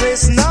east,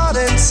 west, north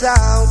and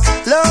south,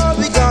 Lord,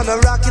 we gonna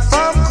rock it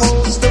from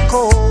coast to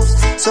coast.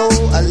 So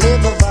I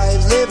live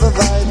vibes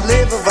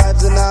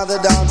in all the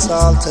dance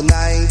hall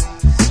tonight.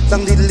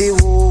 Some diddly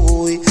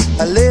woo.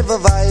 I live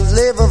vibes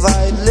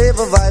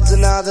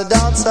in all the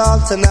dance hall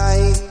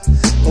tonight.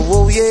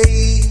 Oh yeah.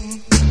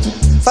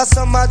 For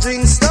some I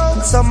drink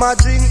stout, some I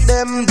drink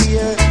them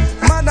beer.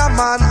 Man a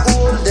man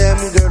hold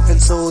them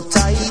girlfriend so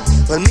tight.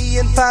 Well me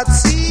and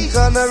Patsy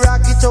gonna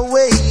rock it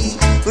away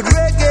with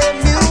reggae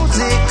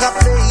music I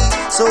play.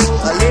 So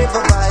I live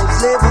vibes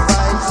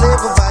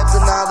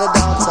in all the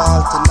dance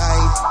hall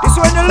tonight. This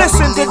when you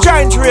listen to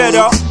Giant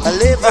Radio. I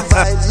live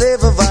vibes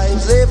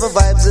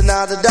in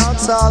all the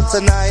dance hall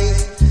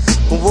tonight.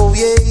 Oh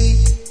yeah.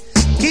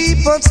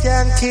 Keep on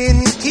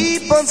skanking,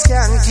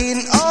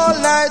 all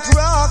night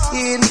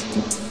rocking.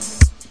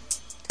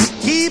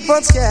 Keep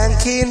on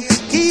skanking,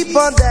 keep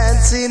on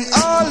dancing,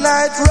 all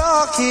night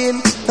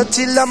rocking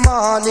until the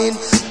morning.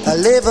 I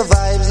live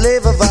vibes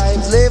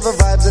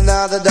in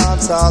all the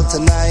dance hall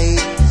tonight.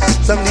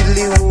 Some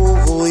diddly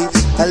woo.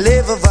 I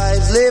live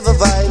vibes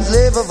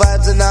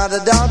in all the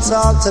dance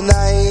hall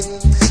tonight.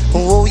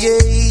 Oh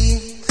yeah.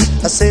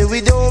 I say we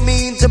don't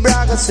mean to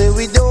brag, I say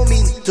we don't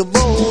mean to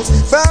boast.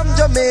 From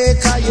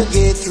Jamaica you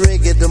get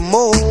reggae the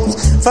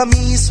most. From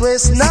east,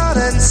 west, north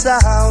and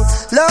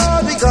south,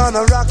 Lord, we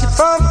gonna rock it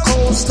from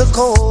coast to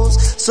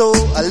coast. So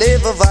I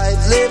live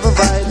vibes in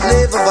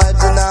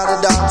all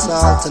the dance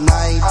hall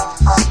tonight.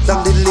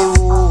 Some diddly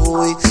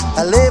woo.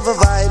 I live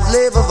vibes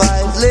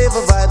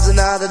in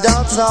all the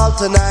dance hall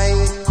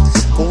tonight.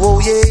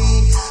 Oh yeah.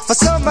 For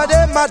some of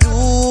them I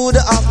do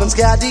the Hoffman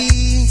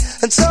Scaddy.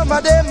 And some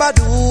of them I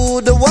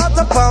do the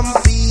water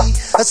pumpy.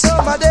 And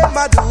some of them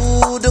I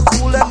do the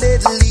cool and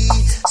deadly.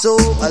 So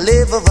I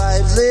live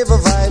vibes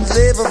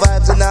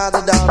in all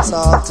the dance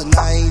hall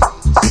tonight.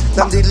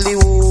 Some diddly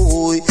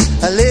woo.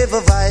 I live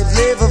vibes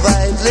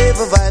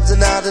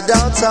in all the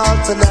dance hall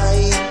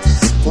tonight.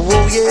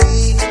 Oh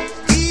yeah.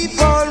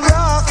 Keep on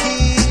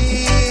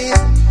rocking,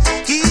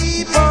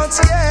 keep on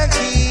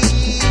skanking.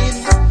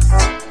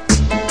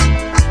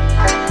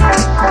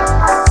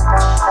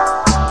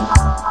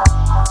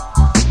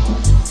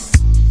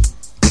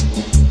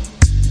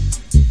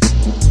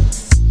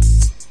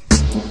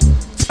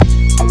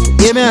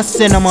 Give me a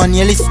cinnamon,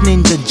 you're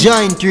listening to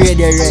Joint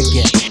Radio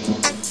Reggae.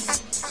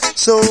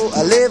 So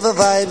I live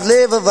vibes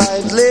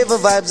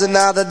in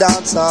all the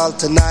dance hall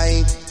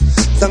tonight.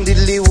 Some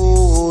diddly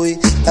woo.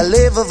 I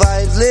live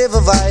vibes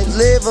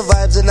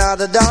in all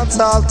the dance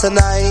hall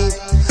tonight.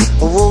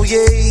 Oh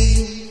yeah.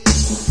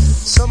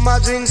 Some I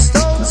drink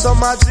stout,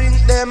 some I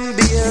drink them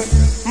beer.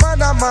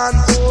 Man a man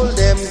hold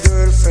them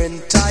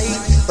girlfriend tight.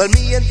 Well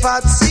me and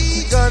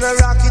Patsy gonna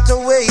rock it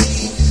away.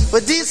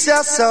 But this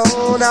your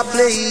sound I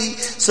play.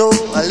 So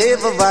I live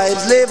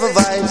vibes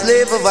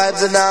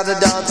in all the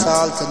dance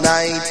hall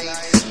tonight.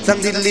 Some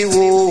diddly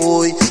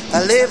woo.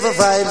 I live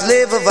vibes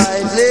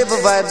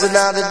in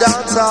all the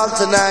dance hall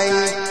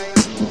tonight.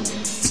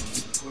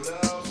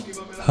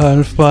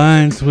 Half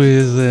pint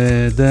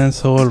with dance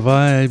hall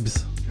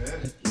vibes.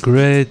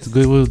 Great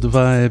good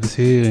vibes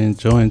here in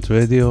Joint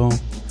Radio.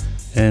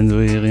 And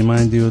we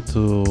remind you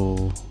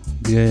to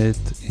get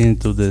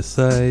into the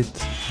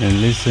site and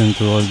listen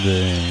to all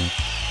the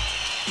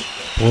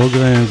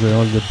programs and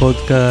all the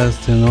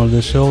podcasts and all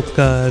the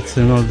shortcuts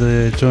and all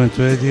the Joint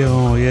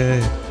Radio. Yeah,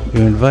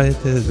 you're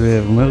invited. We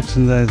have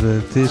merchandise, we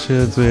have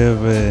t-shirts, we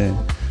have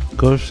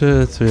golf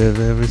shirts, we have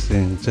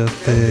everything.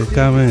 Just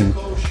come in.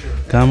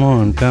 Come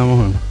on.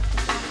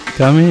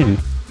 Come in.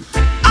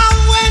 I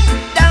went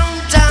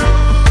downtown.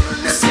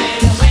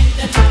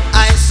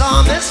 I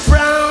saw Miss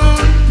Brown.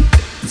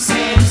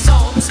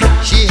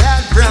 She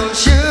had brown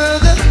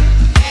sugar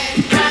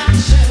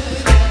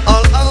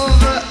all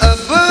over a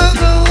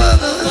burger.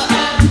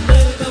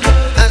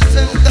 I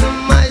think I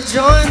might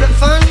join the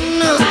fun,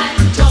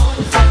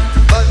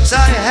 but I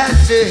had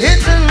to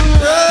hit and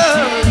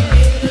run.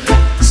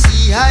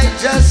 See, I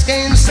just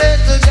can't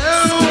settle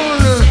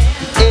down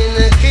in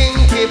a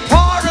kinky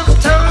part of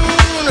town,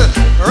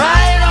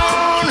 right?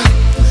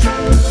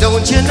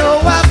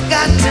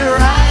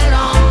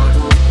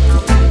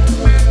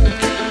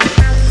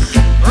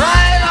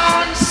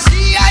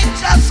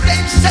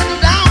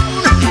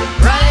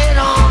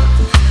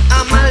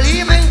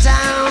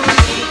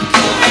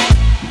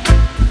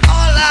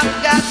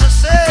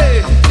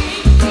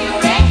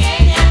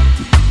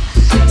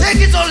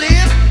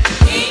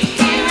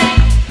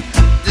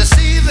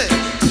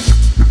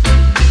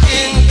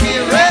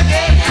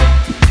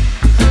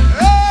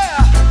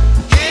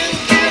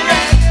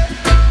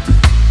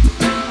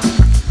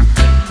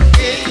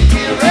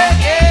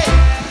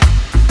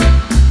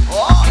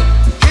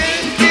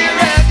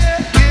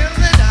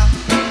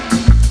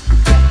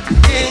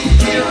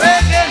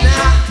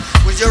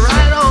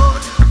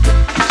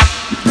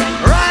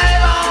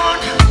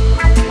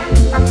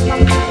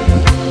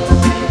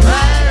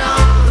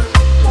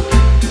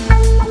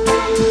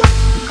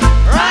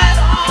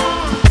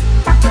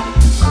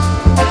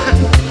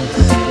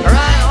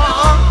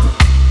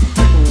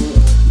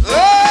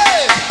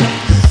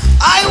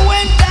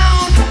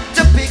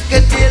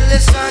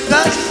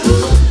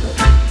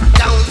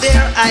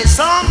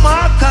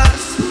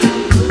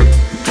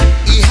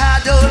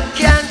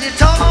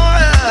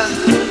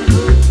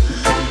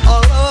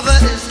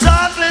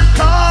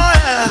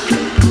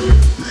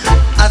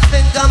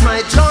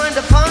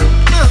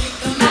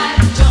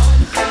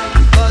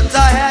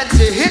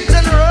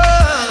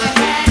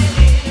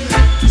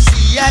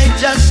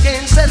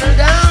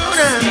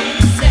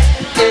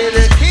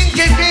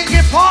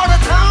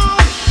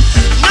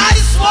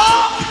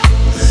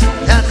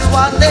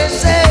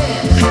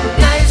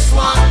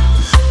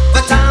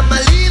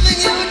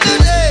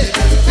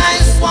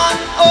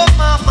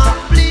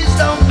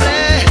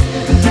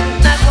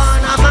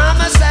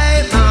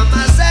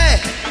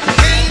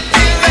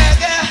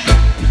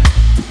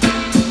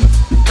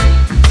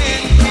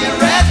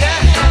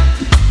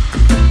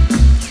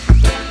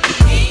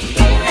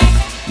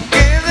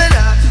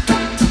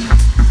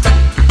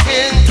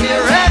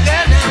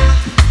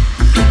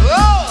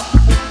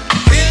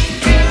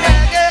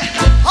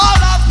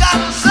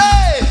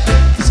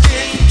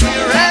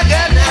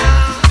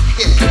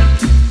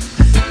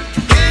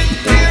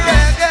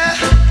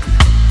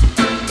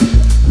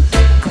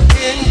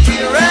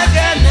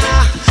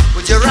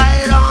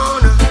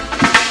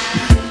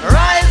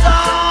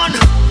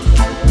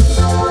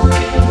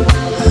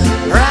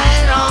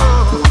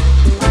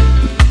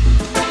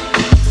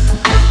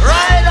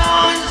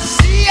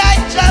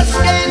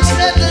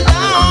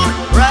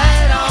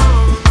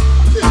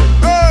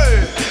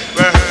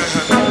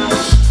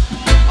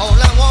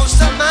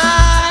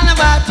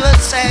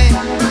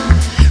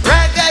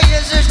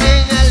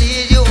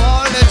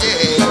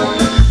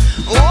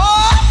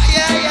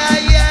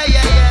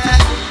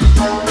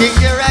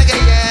 Kinky reggae,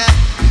 yeah.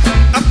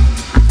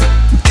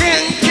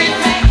 Kinky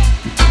reggae.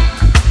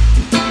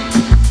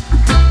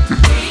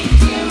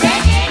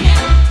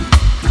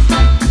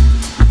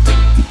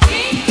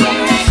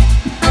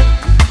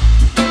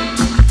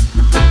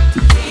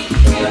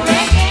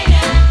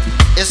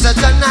 It's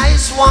such a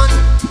nice one.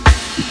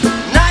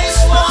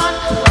 Nice one.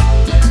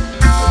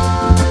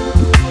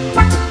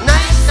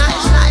 Nice,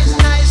 nice, nice,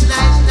 nice,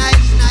 nice,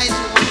 nice, nice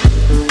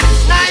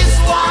one. Nice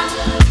one.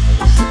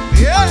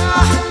 Yeah.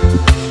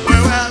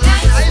 Well,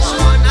 nice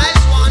one,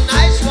 nice one,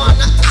 nice one.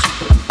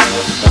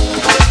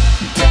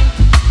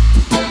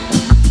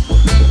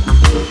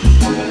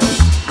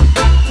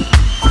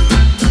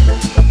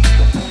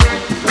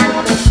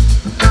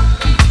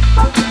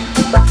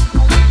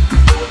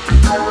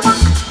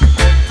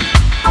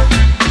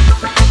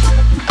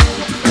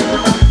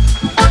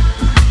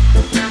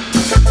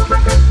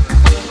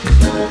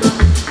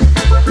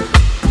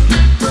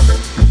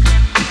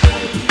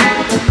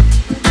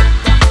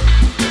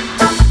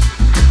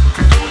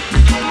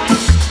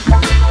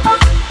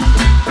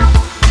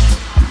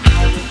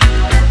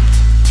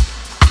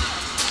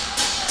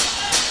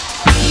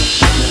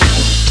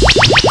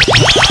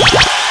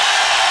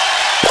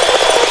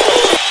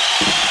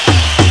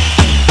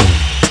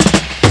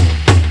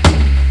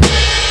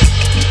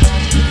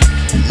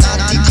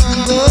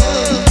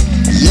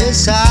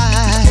 Yes, I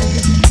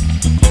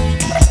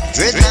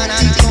dread Nana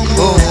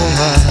Congo.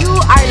 You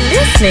are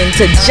listening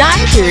to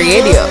Joint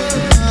Radio.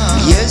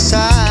 Yes, I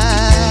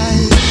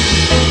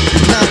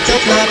not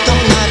up,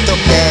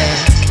 yeah.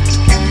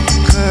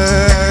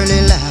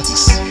 Curly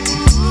locks.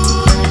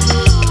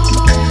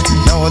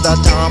 Know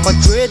that I'm a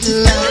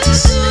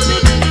dreadlocks.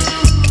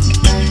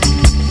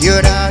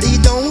 Your daddy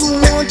don't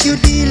want you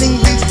dealing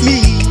with me,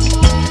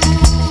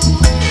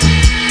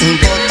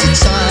 but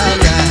it's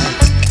alright.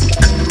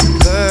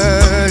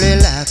 Curly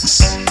locks.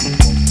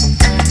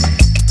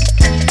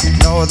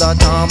 Know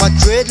that I'm a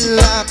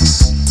dreadlocks.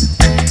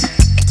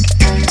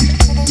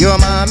 Your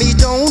mommy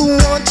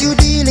don't want you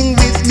dealing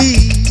with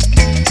me.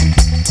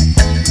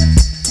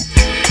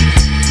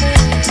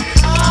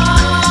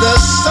 The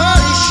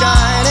sun is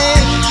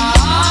shining,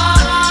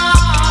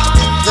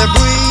 the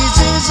breeze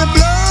is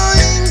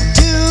blowing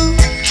too.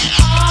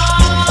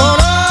 All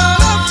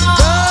I've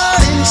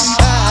got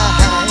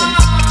inside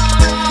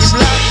is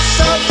lots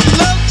of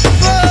love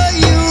for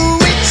you.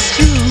 It's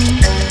true.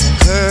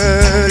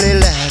 Curly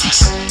locks,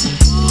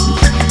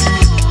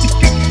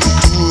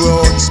 two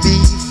roads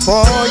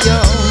before you.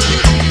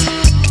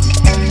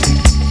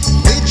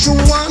 Which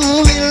one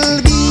will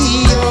be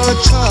your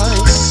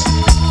choice?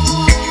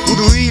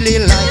 Would really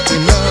like to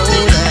know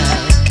that.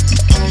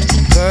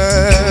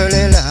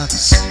 Curly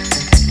locks.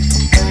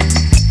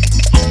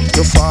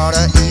 Your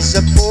father is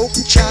a pork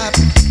chop,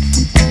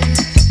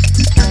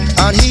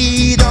 and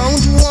he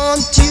don't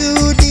want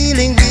you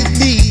dealing with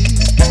me.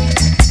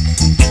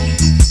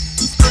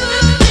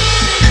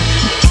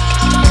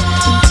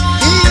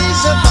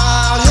 He's a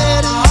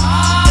bald-headed.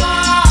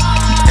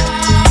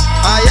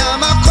 I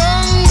am a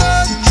Congo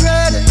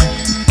dread,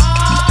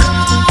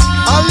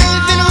 a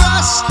living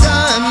Rasta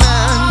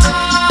man,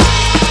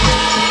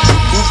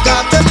 who've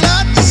got a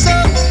lots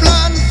of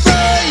plan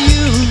for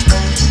you.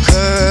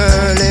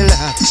 Curly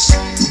locks,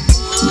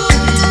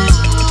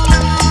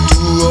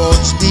 two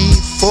roads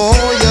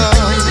before you.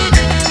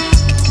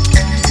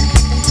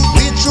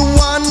 Which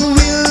one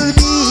will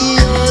be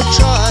your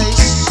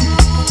choice?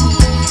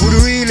 Would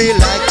really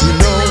like to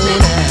know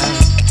that.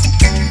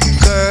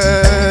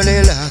 Curly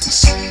locks.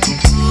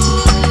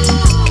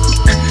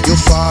 Your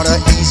father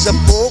is a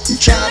pork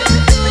chop,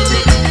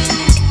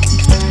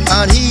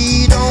 and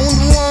he don't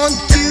want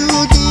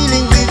you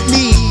dealing with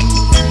me,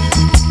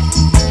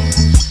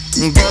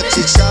 but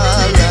it's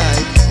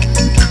alright.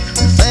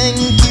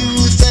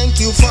 Thank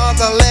you for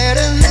the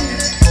letter.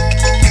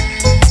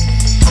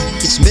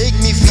 It's make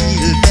me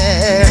feel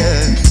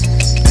better.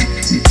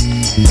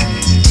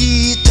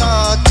 Tito,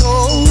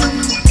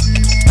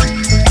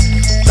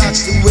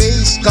 that's the way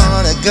it's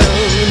gonna go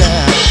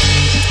now.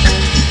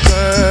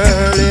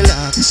 Curly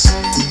locks,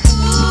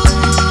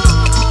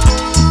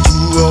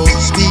 two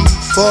roads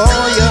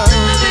before you.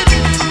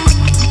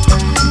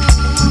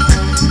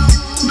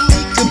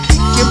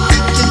 Pick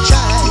your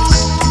choice.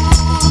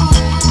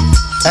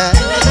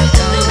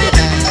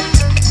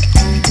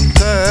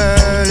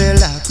 Curly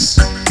locks,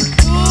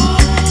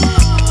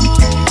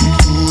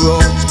 two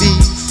roads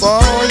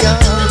before you.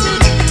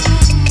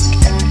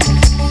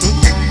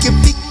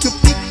 Pick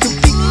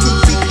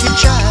your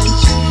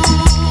choice.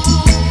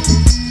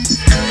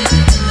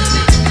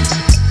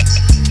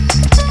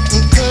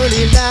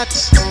 Curly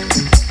locks,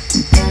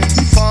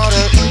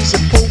 father is a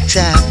pork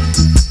chop.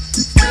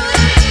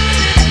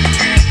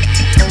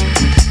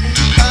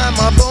 I'm a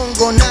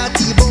bongo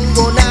natty,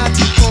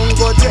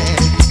 Congo dread.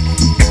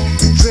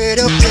 Dread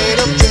up there.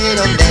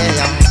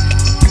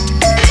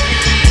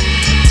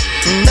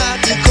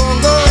 Natty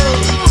Congo,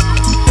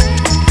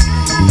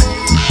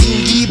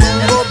 bingy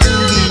bongo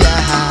bingy ya.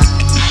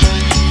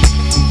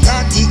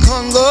 Natty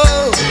Congo,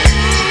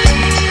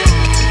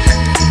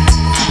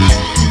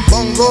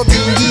 bongo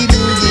bingy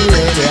bingy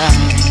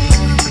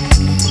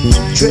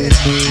Dread,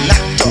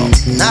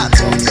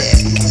 knocked up, there.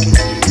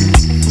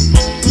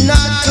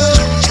 Knocked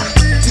up,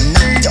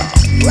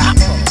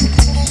 rapper.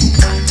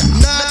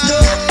 Knocked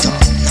up,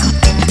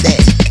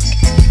 there.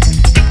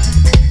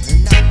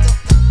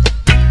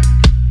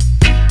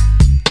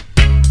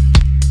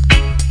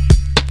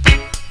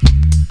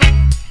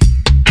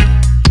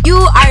 You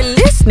are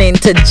listening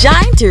to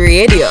Giant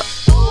Radio.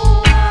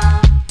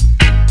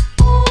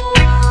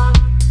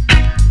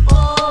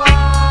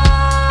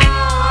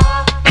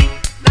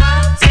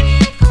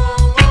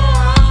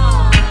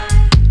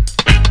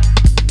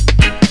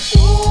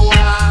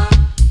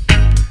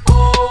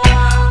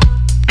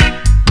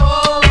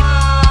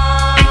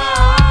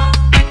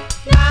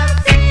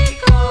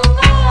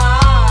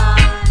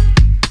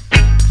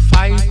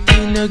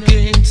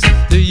 Against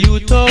the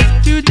youth of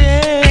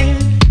today,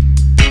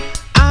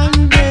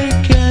 and they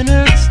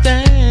cannot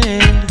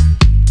stand.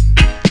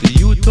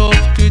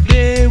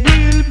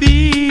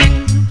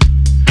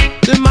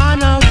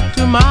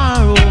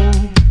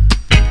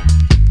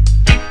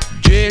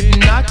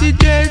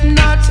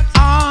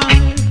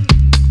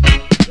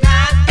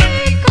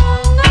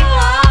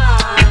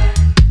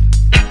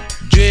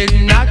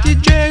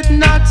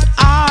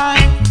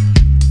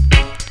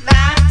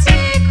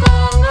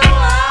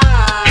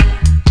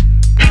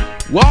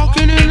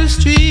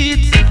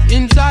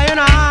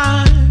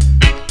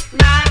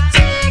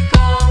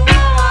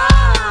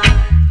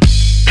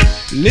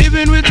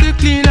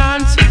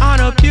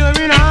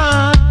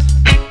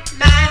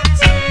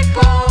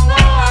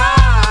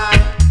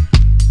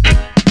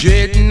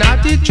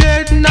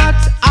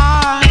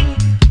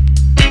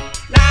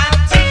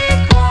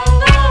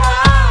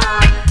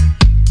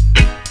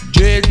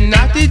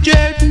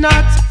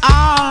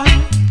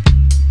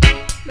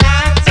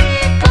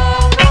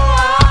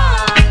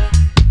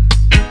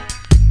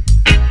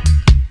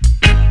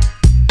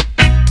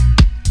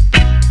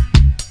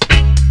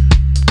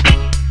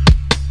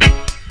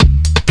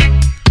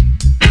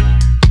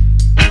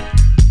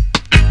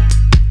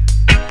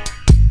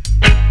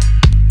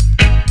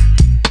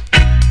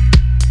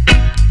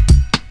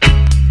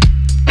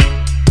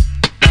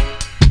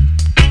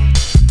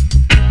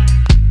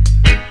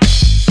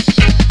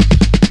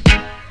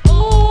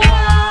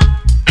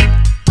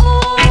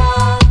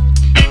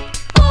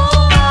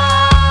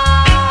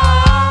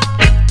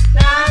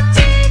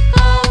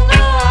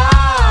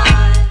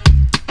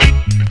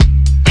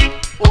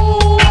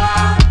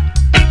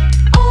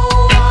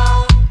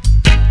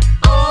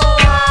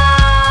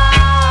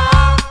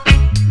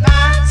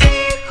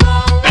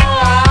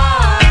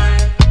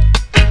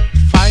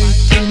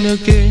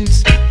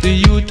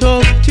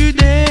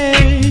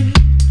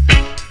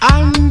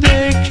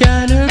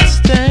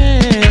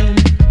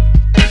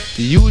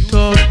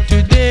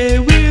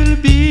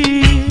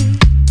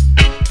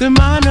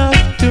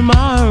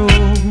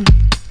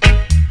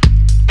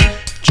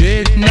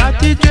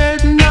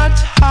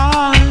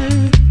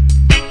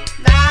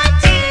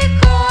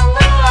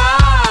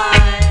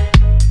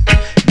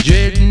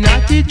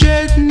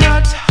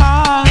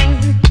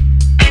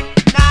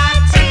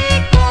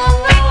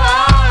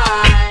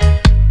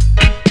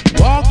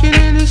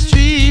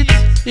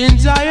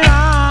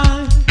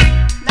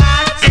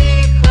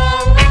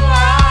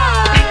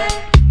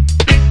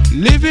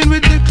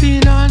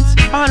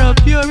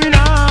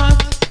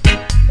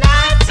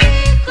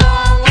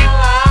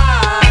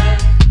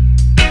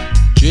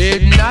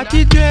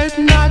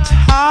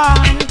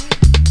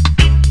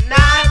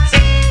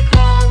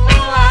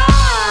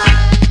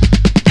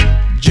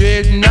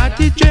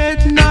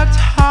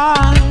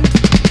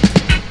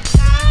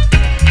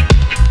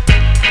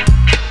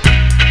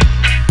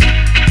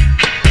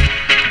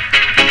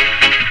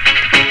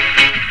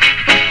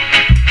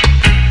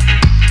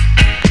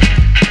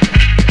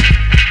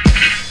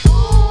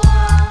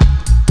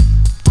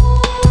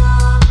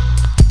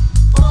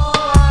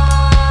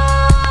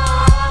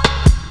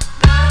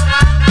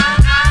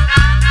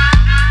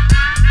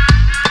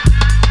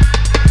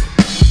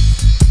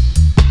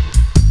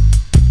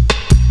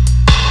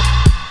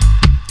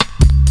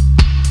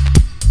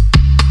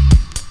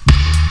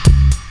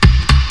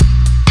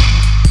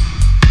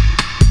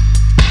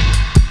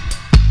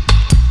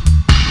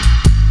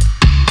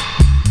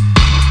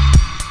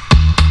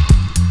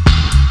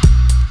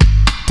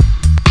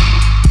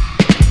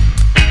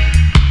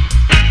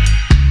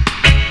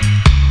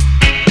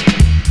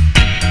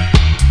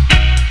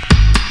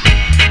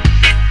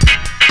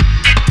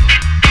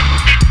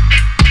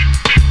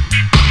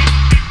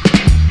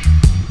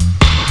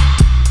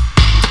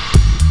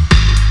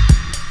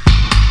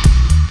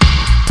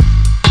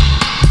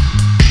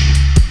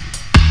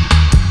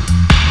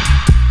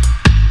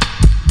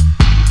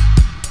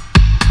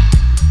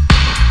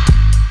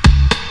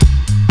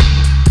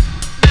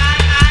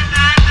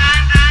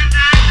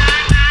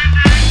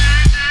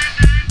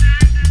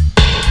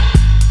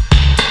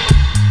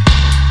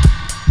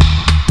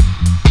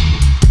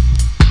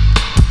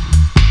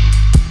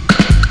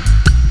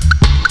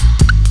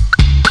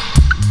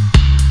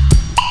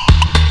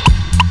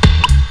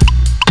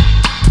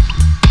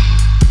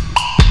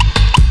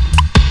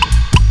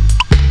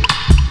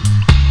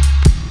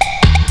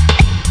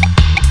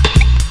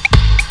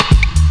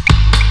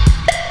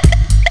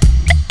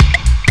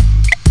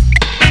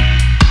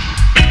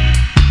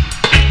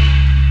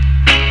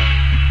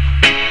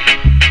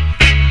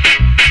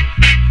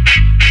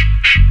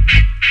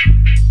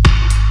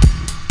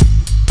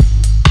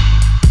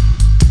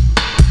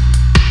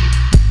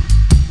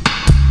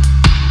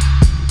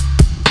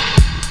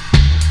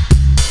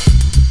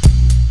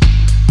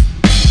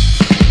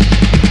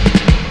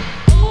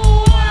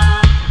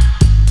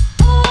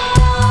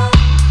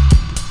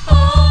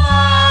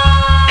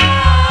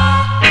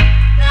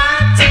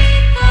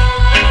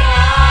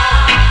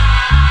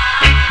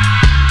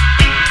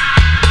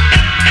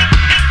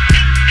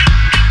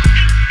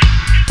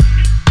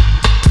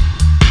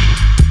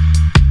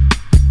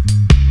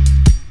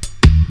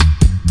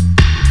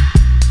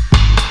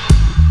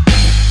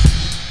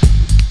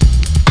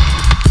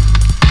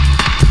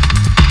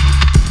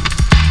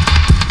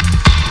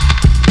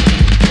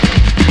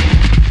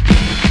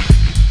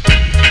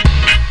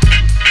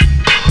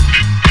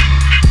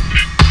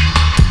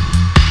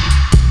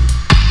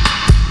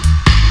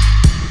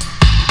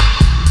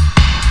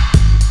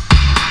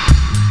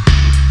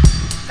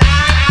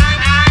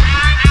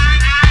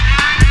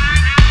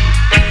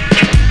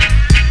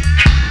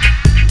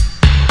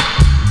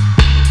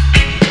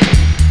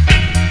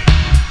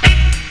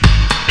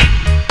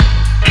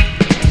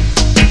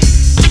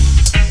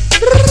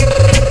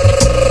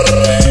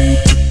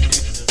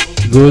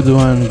 Good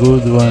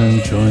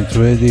one, Joint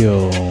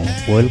Radio.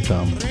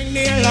 Welcome. Ring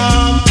the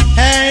alarm,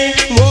 hey,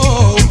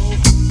 whoa.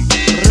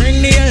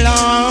 Ring the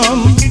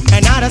alarm,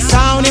 another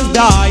sound is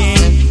dying.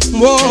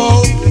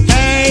 Whoa,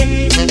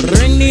 hey,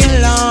 ring the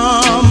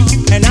alarm,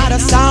 another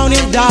sound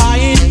is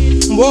dying.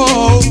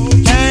 Whoa,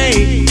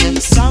 hey,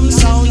 some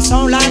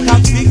sound like a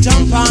big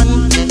jump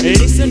on.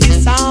 Listen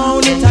the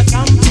sound, it's a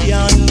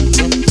champion.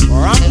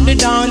 Rock the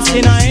dance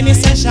in any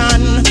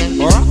session.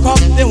 Rock up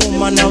the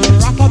woman and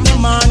rock up the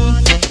man.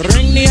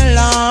 Ring the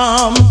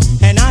alarm,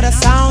 another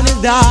sound is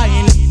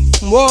dying.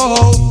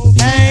 Whoa,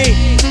 hey,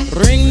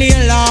 ring the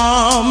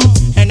alarm,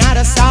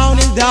 another sound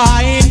is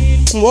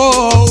dying.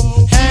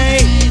 Whoa,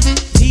 hey,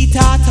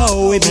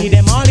 T-Tato, we beat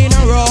them all in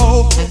a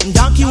row.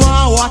 Donkey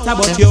want water,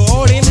 but you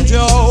hold him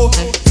Joe.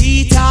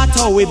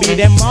 T-Tato, we beat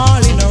them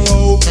all in a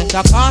row.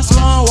 The cost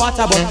want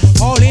water, but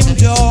hold him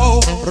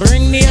Joe.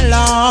 Ring the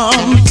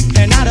alarm,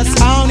 another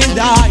sound is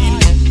dying.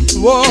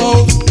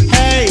 Whoa,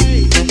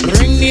 hey,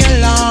 ring the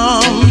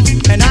alarm,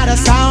 another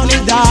sound is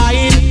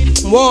dying.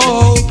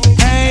 Whoa,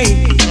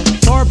 hey,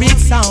 four big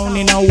sound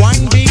in a one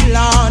big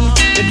lawn.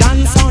 The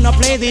dance sound I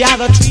play, the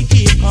other three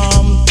keep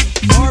calm.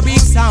 Four big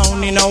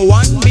sound in a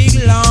one big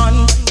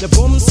lawn. The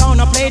boom sound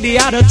I play, the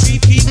other three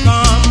keep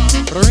calm.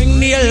 Ring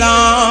the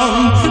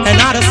alarm,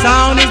 another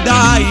sound is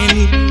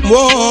dying.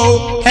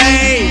 Whoa,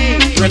 hey,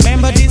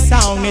 remember this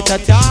sound, it's a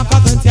talk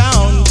of the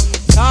town,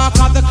 talk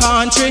of the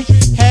country.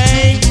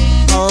 Hey,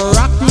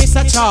 rock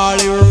Mr.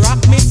 Charlie, rock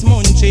Miss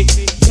Munchie,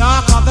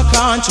 talk of the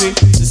country.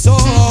 So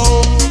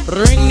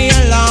ring the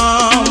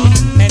alarm,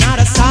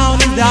 another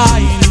sound is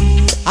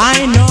dying.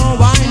 I know,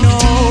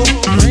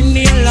 ring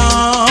the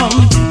alarm,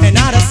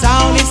 another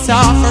sound is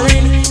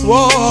suffering.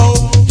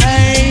 Whoa,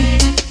 hey,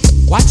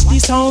 watch the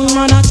sound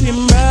man a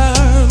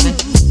timber,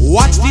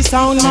 watch the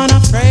sound man a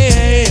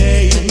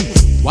pray,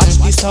 watch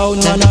the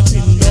sound man a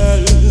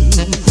timber,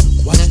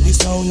 watch the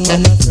sound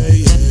man a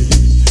pray.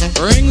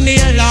 Ring the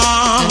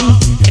alarm,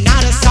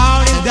 another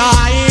sound is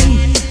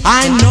dying.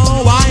 I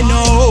know,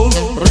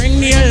 ring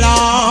the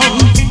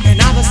alarm,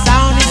 another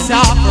sound is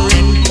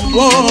suffering.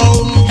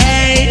 Whoa,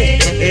 hey,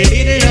 a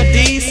little of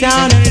this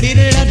sound, a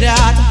little of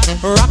that.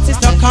 Rock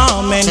sister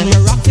come and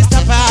rock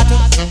sister fat.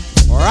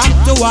 Rock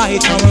the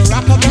white and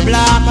rock up the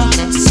black.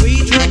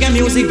 Sweet reggae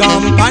music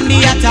gone, pan the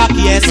attack,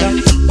 yes.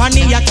 Pan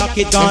the attack,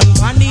 it gone,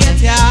 pan the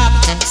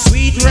attack.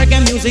 Sweet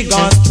reggae music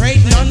gone,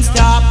 straight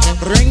non-stop.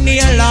 Ring the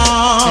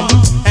alarm,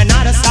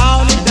 another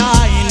sound is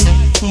dying.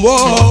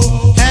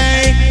 Whoa,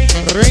 hey,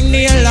 ring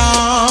the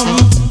alarm,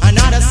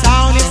 another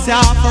sound is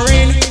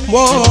suffering.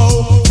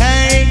 Whoa,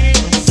 hey,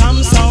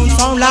 some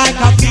sound like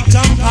a big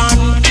jump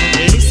on.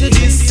 Listen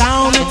this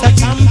sound, it's a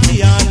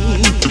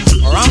champion.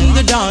 Round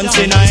the dance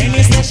in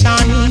any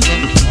session.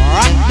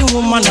 Rock the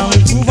woman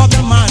and groove up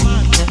the man.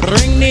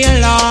 Ring the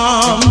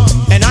alarm,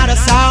 another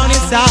sound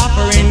is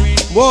suffering.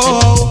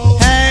 Whoa,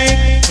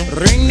 hey,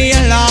 ring the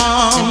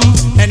alarm,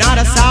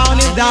 another sound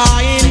is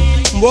dying.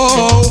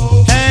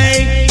 Whoa,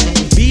 hey,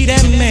 we beat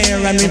them here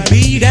and we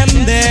beat them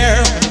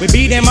there. We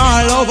beat them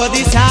all over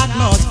this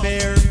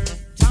atmosphere.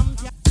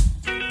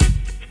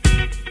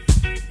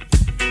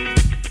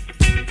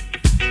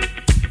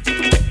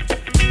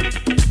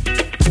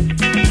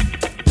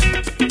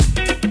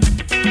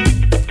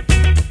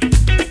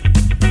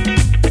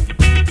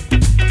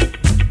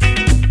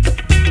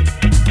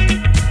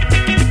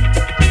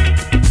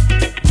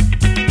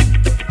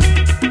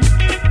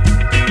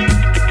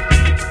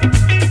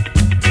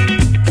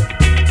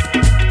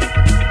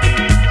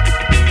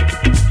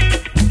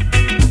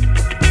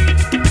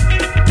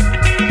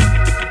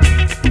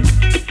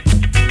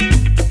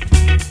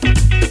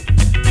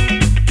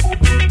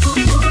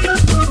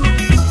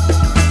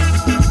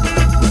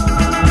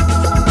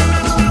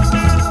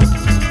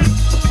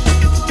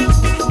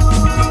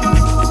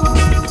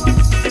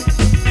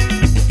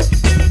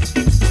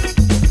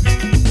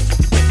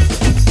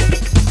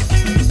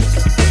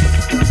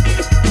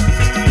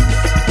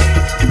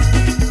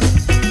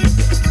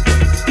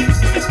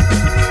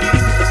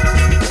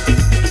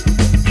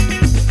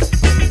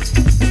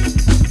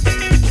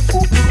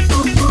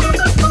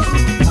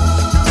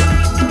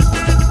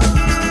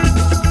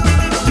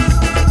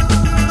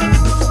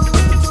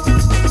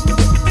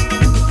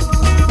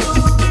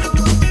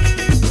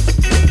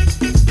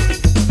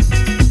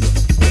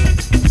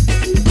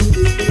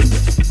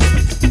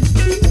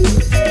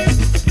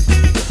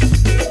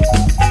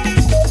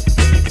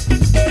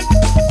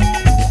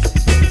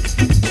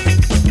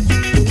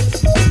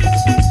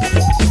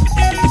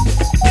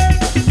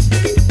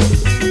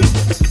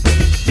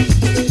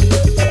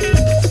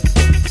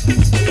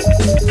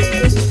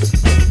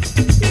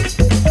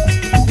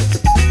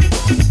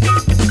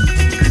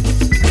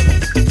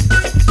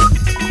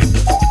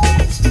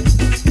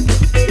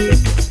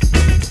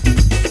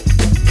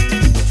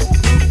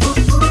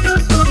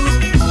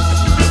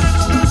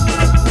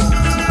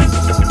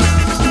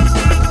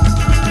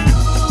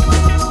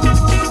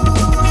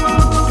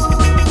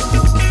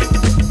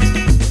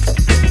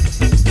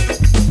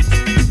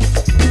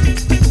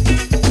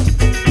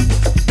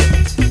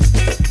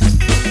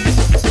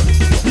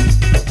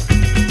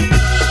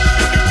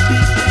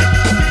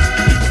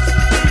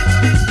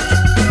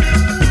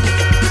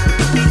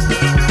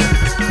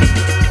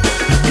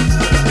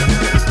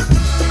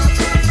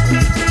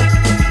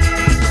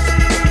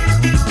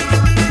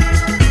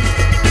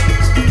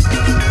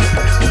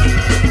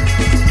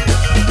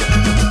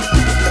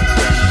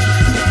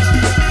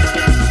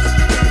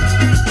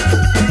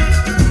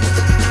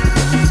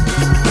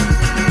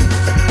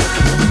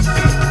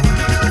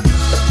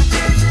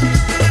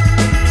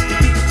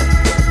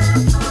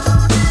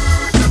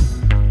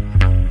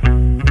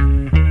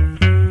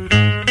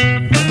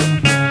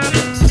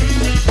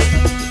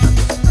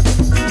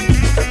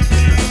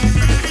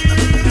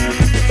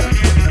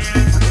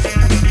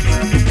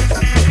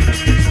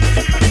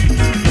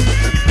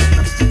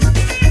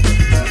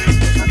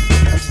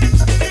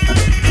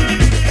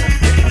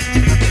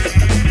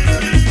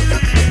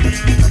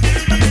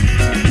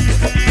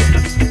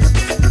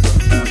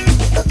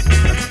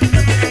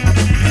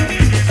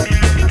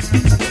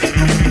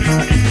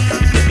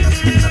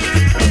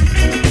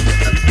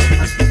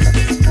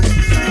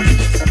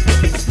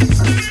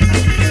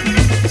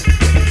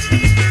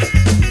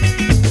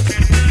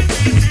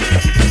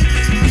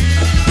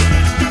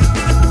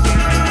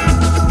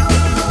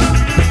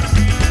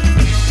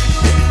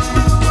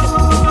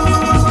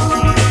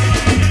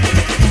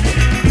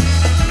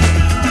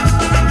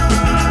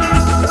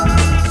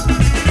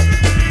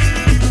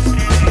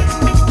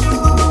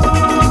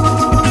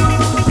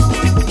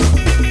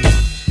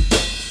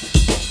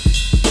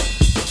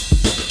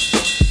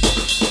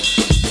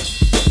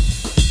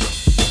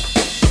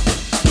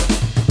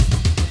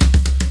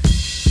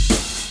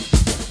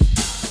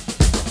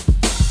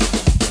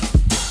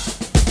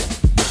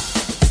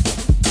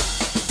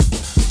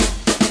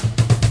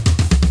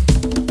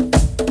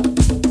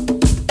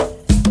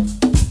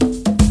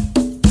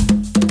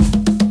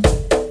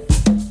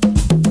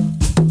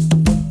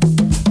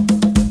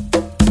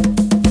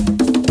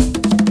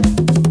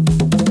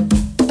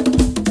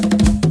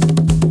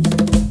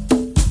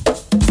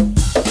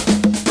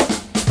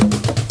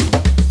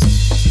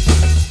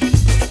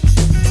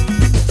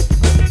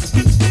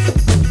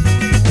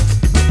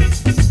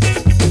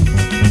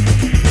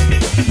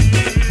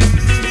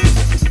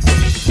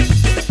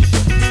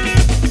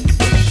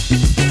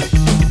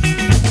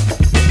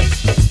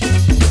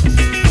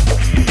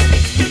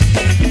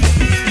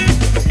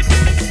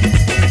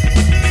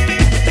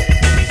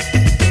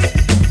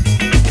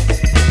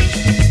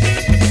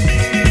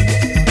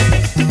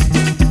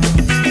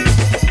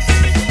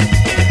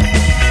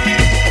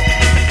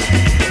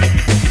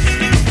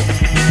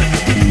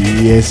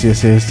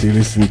 Yes, you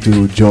listen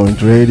to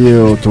Joint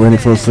Radio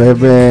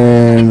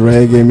 24/7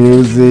 reggae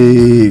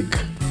music.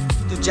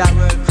 The Jah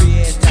World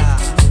Creator.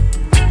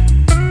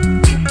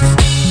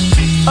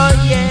 Oh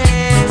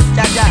yes,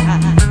 Jah Jah.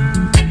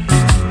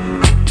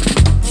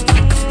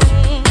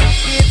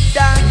 Give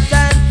thanks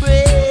and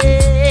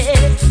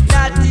praise,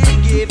 not to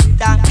give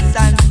thanks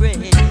and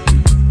praise.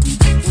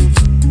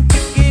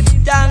 Give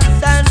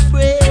thanks and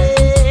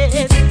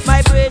praise,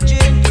 my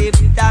brethren, give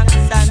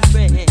thanks and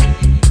praise.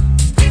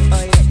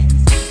 Oh yes,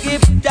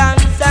 give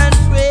thanks and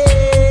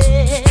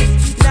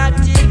praise, not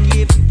to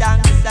give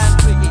thanks and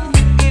praise.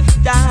 Give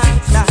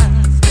thanks,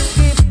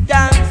 give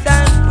thanks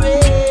and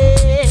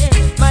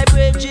praise, my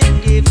brethren,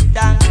 give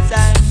thanks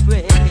and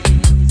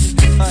praise.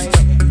 Oh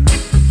yes,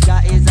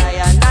 Jah is I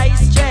and I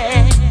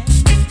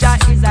strength, Jah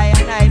is I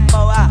and I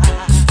power.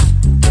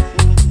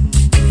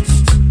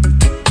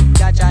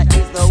 Jah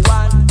is the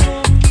one who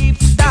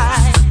keeps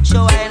time,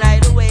 show I and I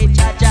the way,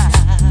 Jah Jah.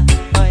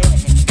 Oh yeah.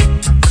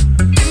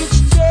 Each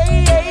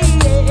day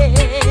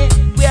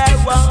we are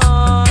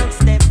one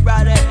step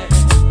brother.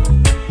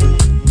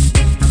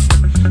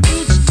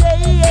 Each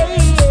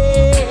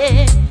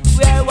day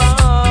we are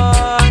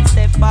one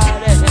step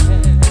farther.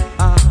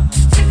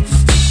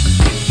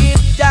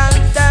 Give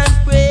thanks and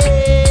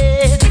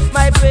praise,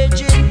 my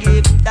brethren,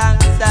 give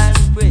thanks and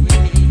praise.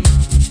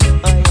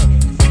 Oh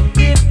yes,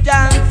 give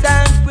thanks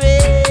and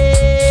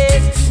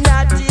praise,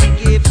 not to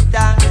give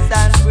thanks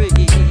and praise.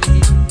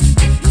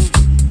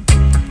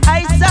 I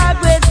saw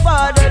great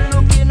Father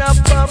looking up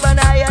above and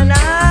I and I.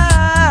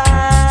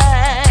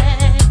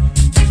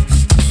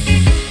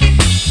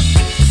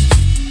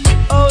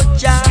 Oh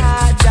Jah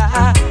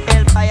Jah,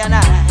 help I and I.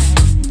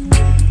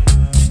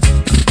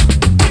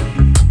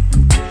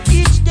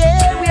 Each day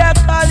we are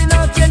calling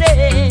out your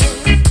name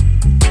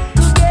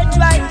to get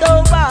right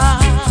over.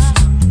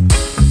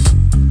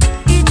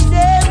 Each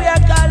day we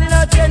are calling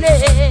out your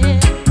name.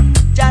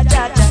 Jah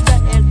Jah Jah Jah,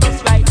 help us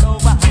right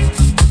over.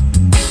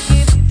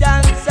 Give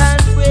thanks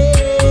and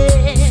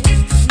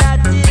praise, not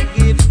to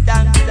give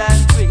thanks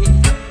and praise.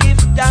 Give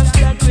thanks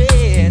and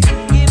praise,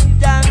 give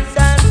thanks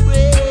and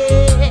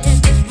praise,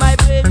 my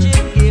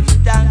brethren, give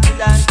thanks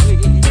and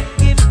praise.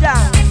 Give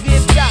thanks,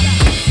 give thanks.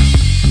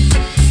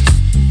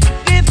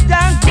 Give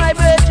thanks, my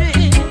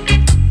brethren.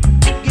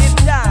 Give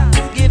thanks,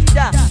 give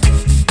thanks.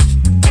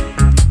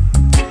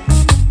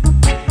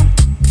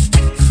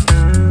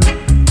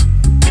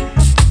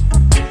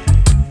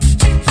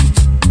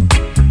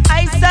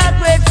 I saw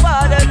great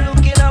Father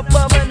looking up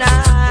over and I.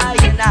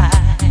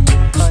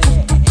 Oh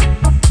yeah.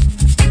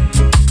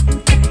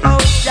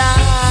 Oh Jah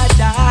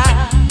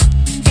Jah,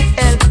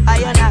 help I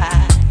and I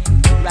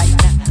right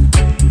now.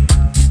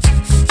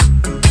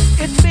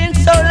 It's been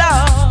so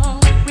long,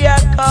 we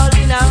are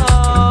calling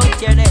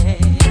out your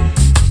name.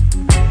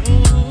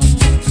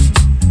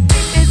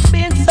 It's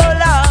been so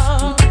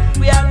long,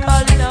 we are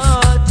calling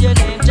out your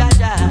name, Jah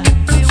Jah.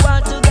 We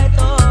want to get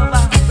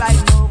over,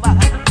 right over.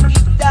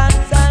 Give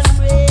thanks and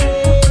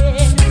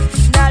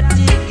praise, not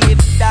to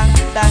give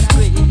thanks and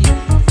praise.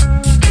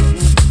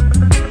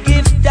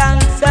 Give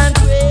thanks and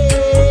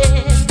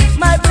praise,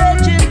 my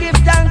brethren, give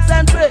thanks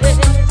and praise.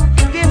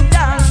 Give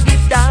thanks,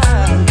 give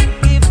thanks,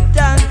 give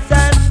thanks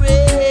and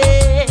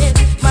praise,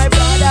 my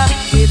brother,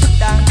 give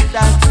thanks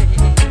and praise.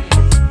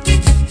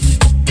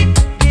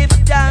 Give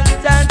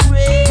thanks and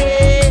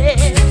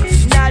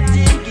praise, not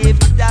to give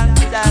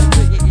thanks and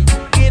praise.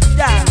 Give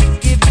thanks,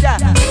 give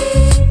thanks.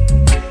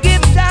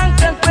 Give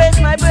thanks and praise,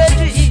 my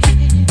brethren.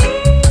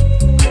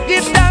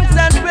 Give thanks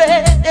and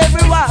praise,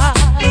 everyone.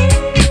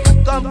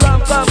 Come,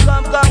 come, come,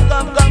 come, come,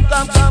 come, come,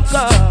 come, come,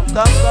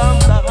 come, come,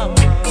 come.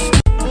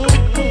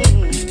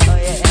 Oh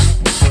yeah.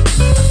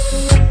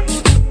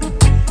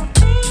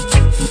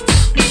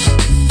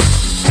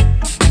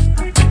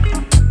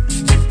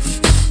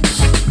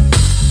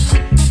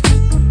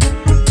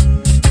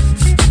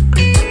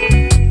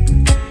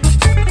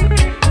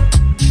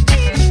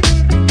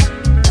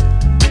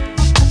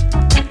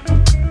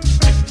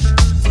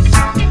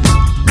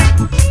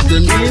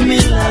 Then give me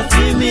love,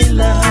 give me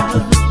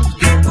love.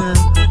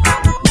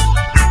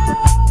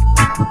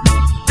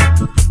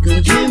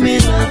 Give me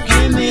love,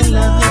 give me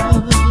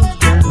love.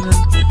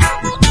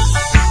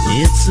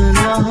 It's a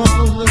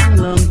long,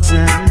 long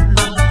time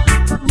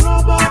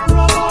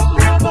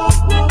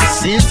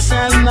since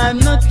I'm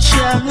not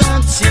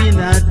chanting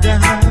a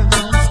dance.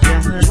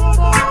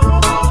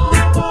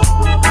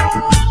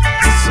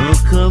 So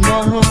come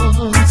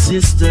on,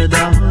 sister,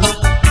 down.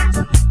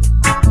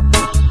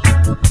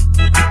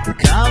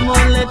 Come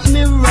on, let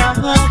me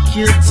rock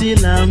you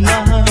till I'm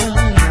out.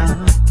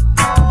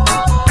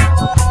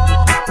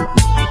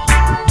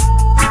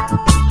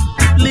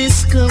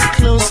 Please come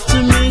close to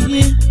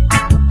me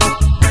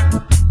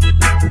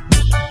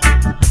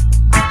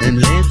and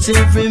let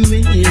every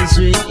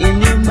misery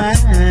in your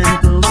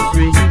mind go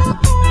free.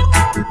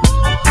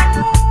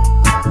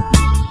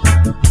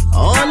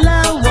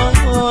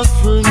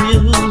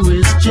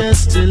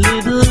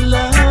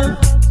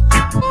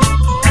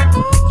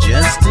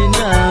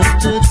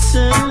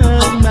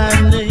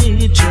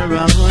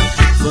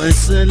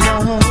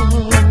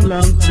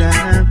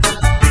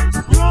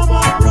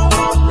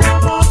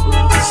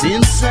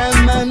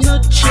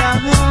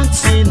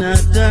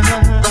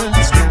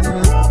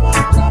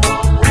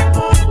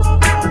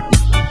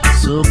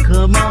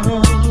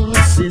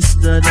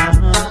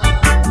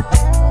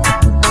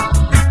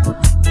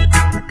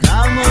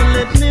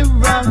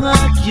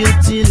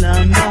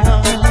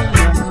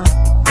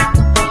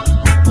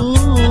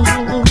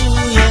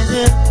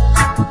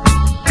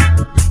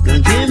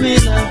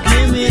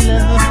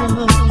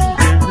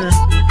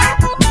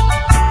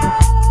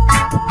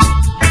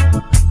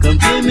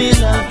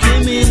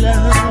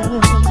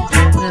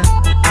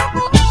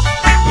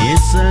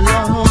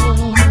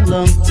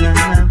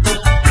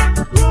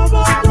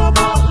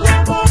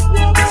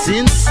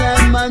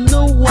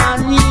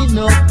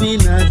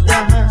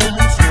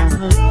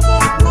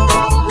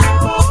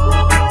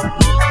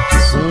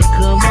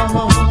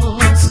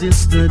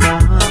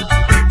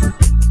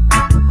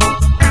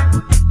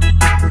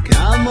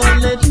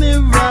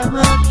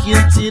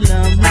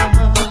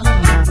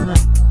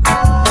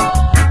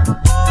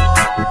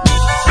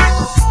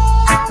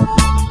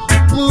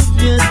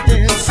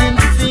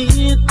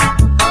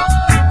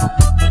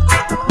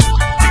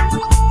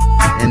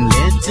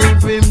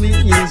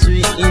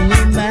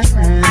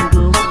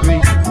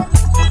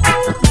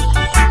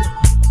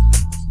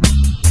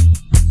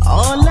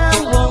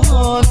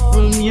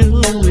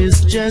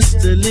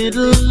 just a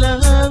little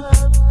love,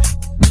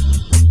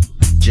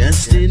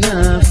 just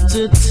enough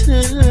to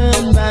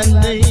turn my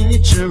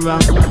nature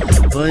around.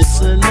 For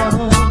it's a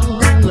long,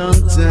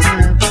 long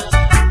time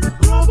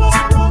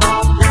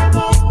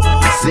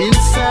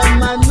since I'm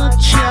not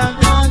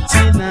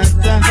chanting a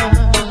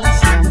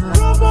dance.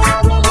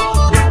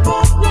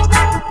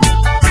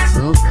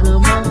 So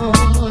come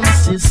on,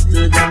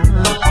 sister, dance.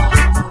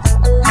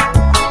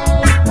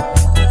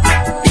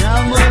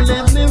 Come on,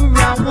 let me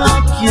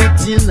rock you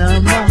till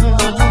I'm on.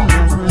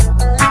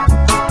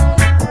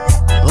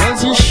 Cause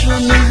you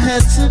shouldn't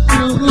have to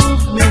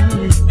prove me.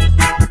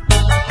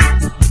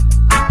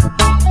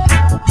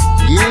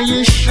 Yeah,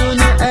 you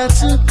shouldn't have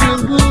to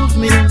prove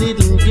me,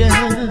 little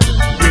girl.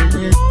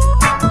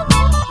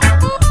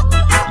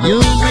 You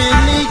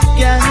really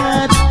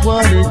got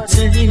what it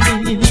takes,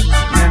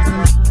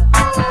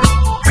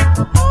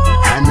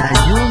 and now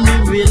you me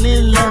really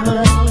love,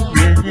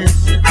 yes.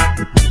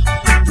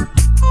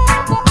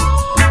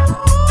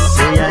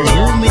 Say I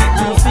you me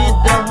happy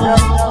dog.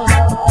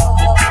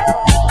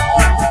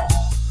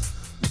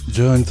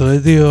 Joint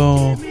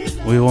Radio,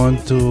 we want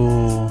to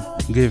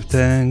give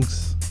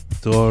thanks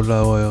to all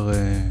our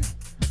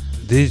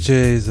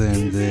DJs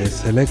and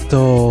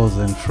selectors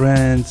and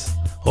friends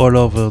all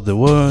over the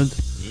world.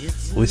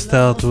 We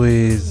start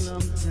with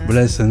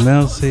Bless and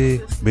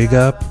Mercy, big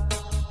up,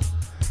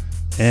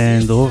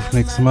 and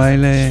Rufnik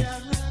Smiley,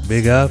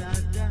 big up,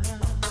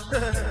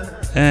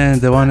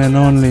 and the one and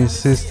only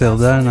Sister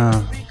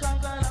Dana,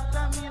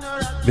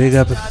 big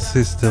up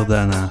Sister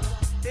Dana,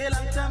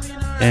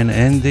 and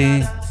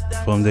Andy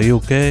from the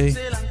UK,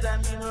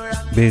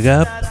 big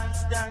up,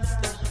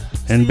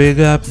 and big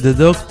up the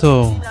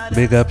Doctor,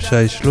 big up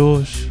Shai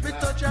Shlush,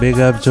 big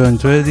up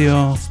Joint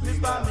Radio,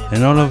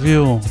 and all of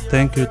you,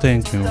 thank you,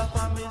 thank you.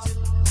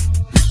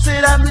 Say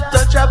that me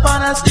touch up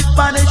and I slip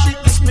and then she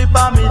kiss me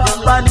by me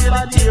lip and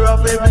nearly tear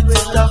up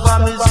everything that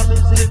for me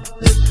zip.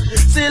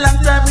 Say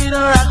long time me no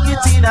rock it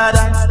in a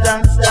dance,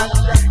 dance, dance.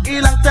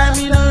 A long time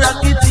me no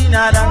rock it in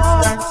a dance,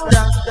 dance,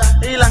 dance.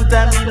 A long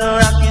time me no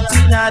rock it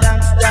in a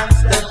dance, dance,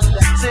 dance.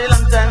 Say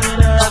long time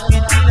me no rock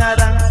it in a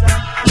dance,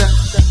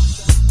 dance,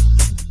 dance.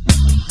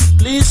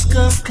 Please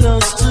come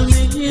close to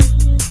me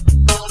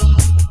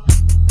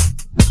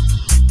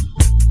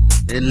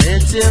and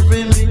let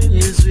every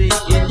misery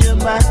in your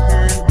mind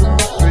go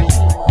free.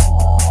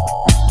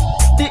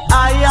 The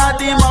higher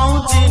the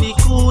mountain, the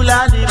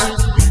cooler the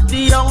breeze.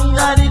 The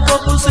younger the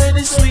couple say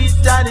the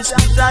sweeter the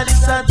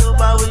start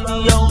over with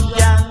the young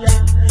girl.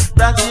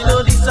 But you know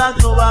this a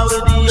over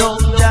with the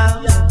young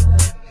girl.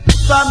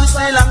 So me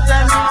say long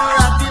time me no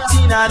rock it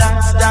in a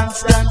dance,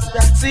 dance, dance,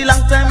 dance. See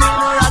long time me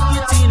no rock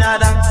it in a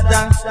dance,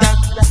 dance,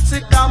 dance, dance. Say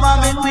come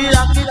on make we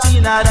rock it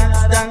in a dance,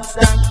 dance,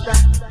 dance,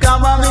 dance.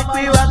 Come on make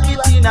we rock it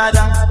in a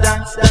dance,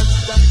 dance,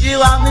 dance. You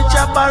want me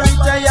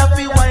chaparita, you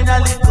fi wine a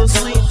little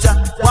sweeter.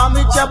 Want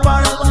me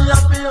chaparita, you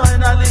fi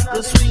wine a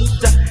little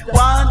sweeter.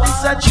 Want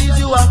this a cheese,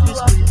 you want to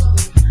squeeze.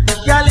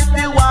 Girl, if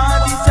you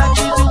want this a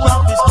cheese, you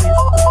want to squeeze.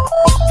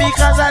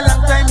 Because a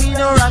long time me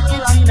no rock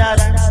it in a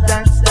dance,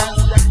 dance, dance.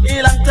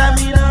 A long time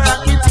me no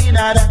rock it in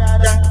a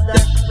dance, dance,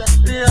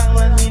 dance. A long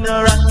time me no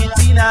rock it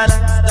in a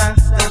dance,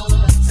 dance,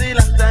 dance. A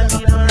long time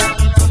me no rock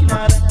it in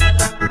a dance,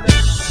 dance.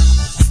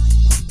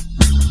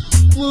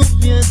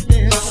 Move your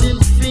dancing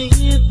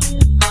feet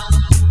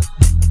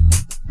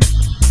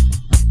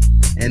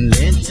and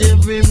let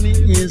every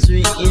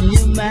misery in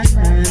your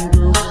mind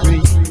go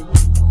free.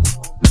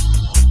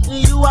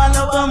 You are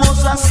love a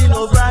most I see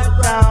no bright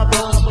now,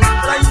 but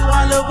you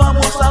are love a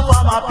most I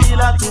for my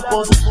pillar to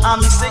post.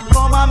 I'm say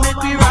come and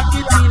make we rock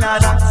it in a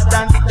dance,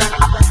 dance, dance.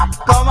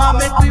 Come and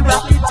make we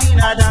rock it in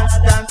a dance,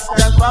 dance,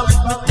 dance. But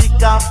with me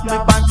take off me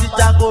pants, it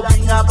a go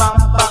bring a bam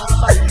bam.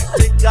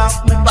 Take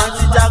off me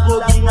pants, it a go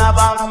bring a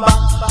bam bam.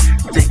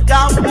 Take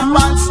off me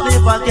pants,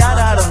 never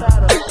gather on.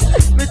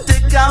 Me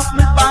take off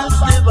me pants,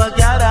 never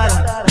gather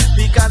on.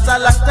 Because a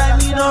long time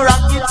me no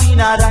rock it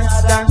in a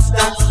dance, dance,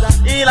 dance.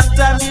 A long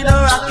time me no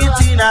rock it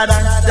in a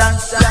dance,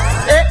 dance,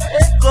 dance. Eh,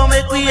 come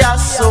make we have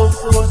some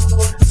fun,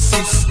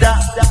 sister.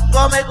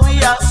 Come make we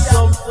have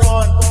some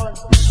fun.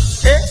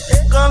 Eh,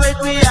 come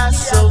make we have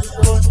some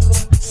fun,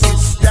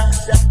 sister.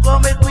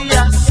 Come make we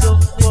have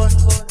some fun.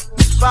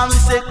 Family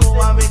say come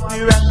and make we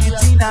rock it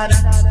in a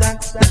dance,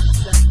 dance,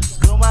 dance.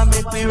 Come and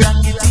make we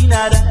rock it in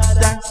a dance,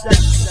 dance,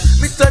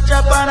 dance. Me touch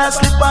up and I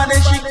slip and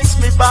then she kiss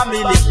me for me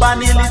lip and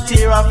nearly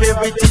tear off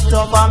everything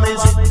tough for me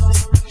zip.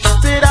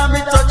 Say that me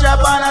touch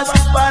up and I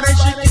slip and then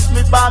she kiss me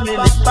for me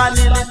lip and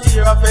nearly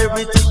tear off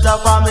everything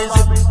tough for me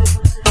zip.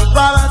 For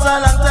us a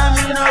long time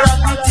me no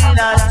rock it in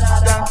a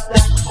dance, dance,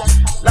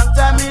 dance. Long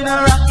time me no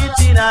rock it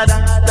in a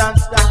dance,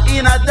 dance, dance.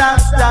 In a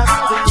dance, dance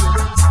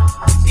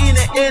thing. In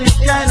any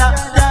kind of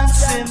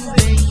dancing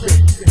thing.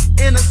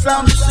 In a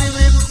sound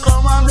singing,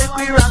 come on make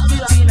we rock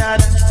it in a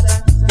dance,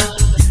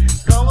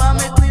 dance. Come on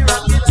make we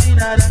rock it in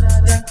a dance,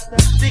 dance.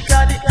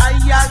 Because the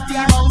higher the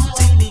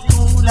mountain, the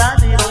cooler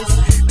the breeze.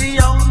 The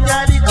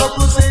younger the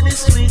couple say the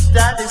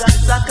sweeter the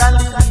sweet. I call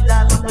it with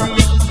a little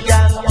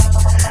young girl,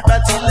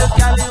 but in the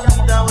Cali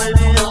with a way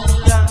the young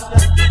girl.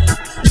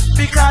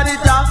 Because the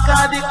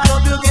darker the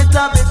club, you get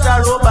a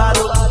better rubber.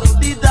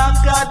 The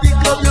darker the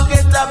club, you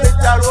get a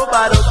better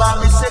rubber. But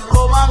me say,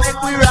 come and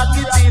make we rock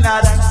it in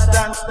a dance,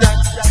 dance,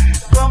 dance.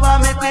 Come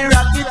and make me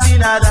rock it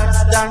in a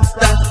dance, dance,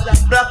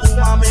 dance. Black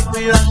woman make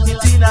me rock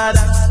it in a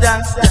dance,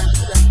 dance, dance.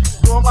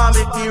 Come and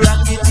make me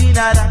rock it in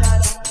a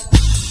dance.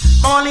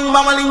 Bangling,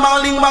 bangling,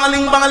 bangling,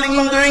 bangling, bangling,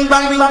 doing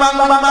bangling, bang, bang,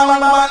 bang, bang,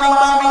 bang, bang, bang,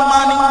 bang, bangling,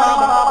 bangling,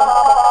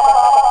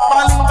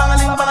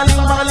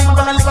 bangling, bangling,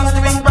 bangling,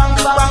 doing bang,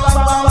 bang, bang,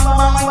 bang,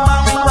 bang, bang, bang, bang.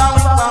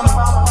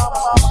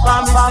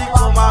 Mami say,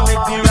 come and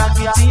make me rock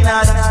it in a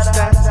dance,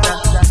 dance,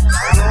 dance.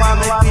 Come and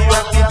make me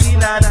rock it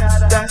in a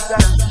dance, dance,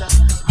 dance.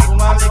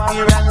 Come and make me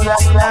rock it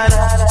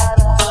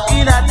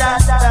in a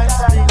dance, dance,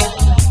 baby.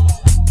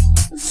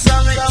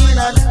 Summer in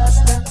a dance,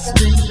 dance,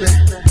 baby.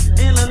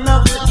 In a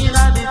love in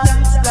a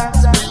dance,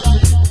 dance,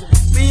 baby.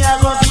 Me I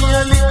go be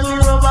a little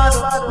robot,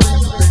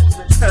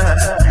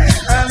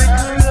 a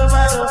little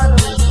robot,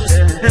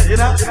 you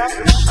know.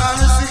 I'm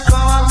a sick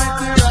one, make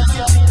me rock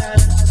it in a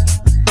dance.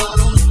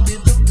 Don't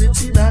be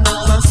in a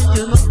dance,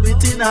 you know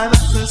it in a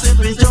dance. Say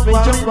we jump on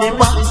the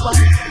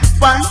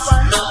pants,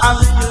 and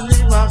you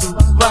never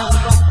go back.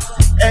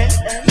 Eh,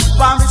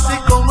 me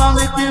sick come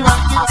make me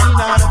rock it in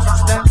a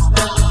dance, dance.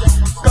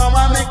 Come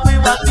and make me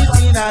rock it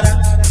in a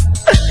dance.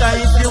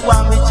 If you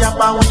want me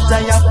jump out with a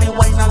happy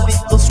wine a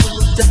little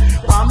sweet.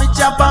 Want me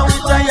jump out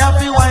with a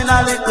happy wine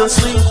a little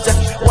sweet.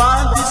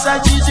 Want this a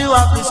juju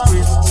happy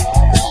squid.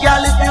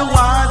 Girl, if you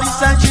want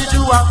this a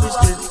juju happy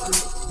squid.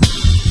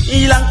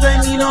 Long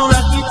time me no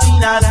rock it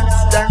in a dance,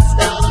 dance,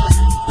 dance.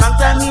 Long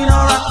time me no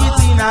rock it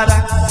in a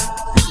dance.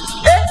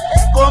 Eh,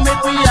 come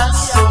make we have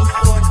some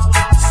fun,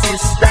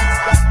 sister.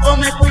 Come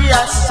make we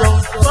have some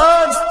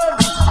fun.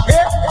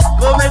 Eh,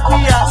 come make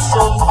we have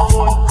some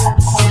fun,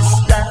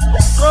 sister.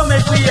 Come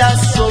make we have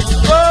some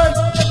fun.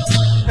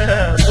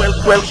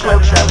 Well.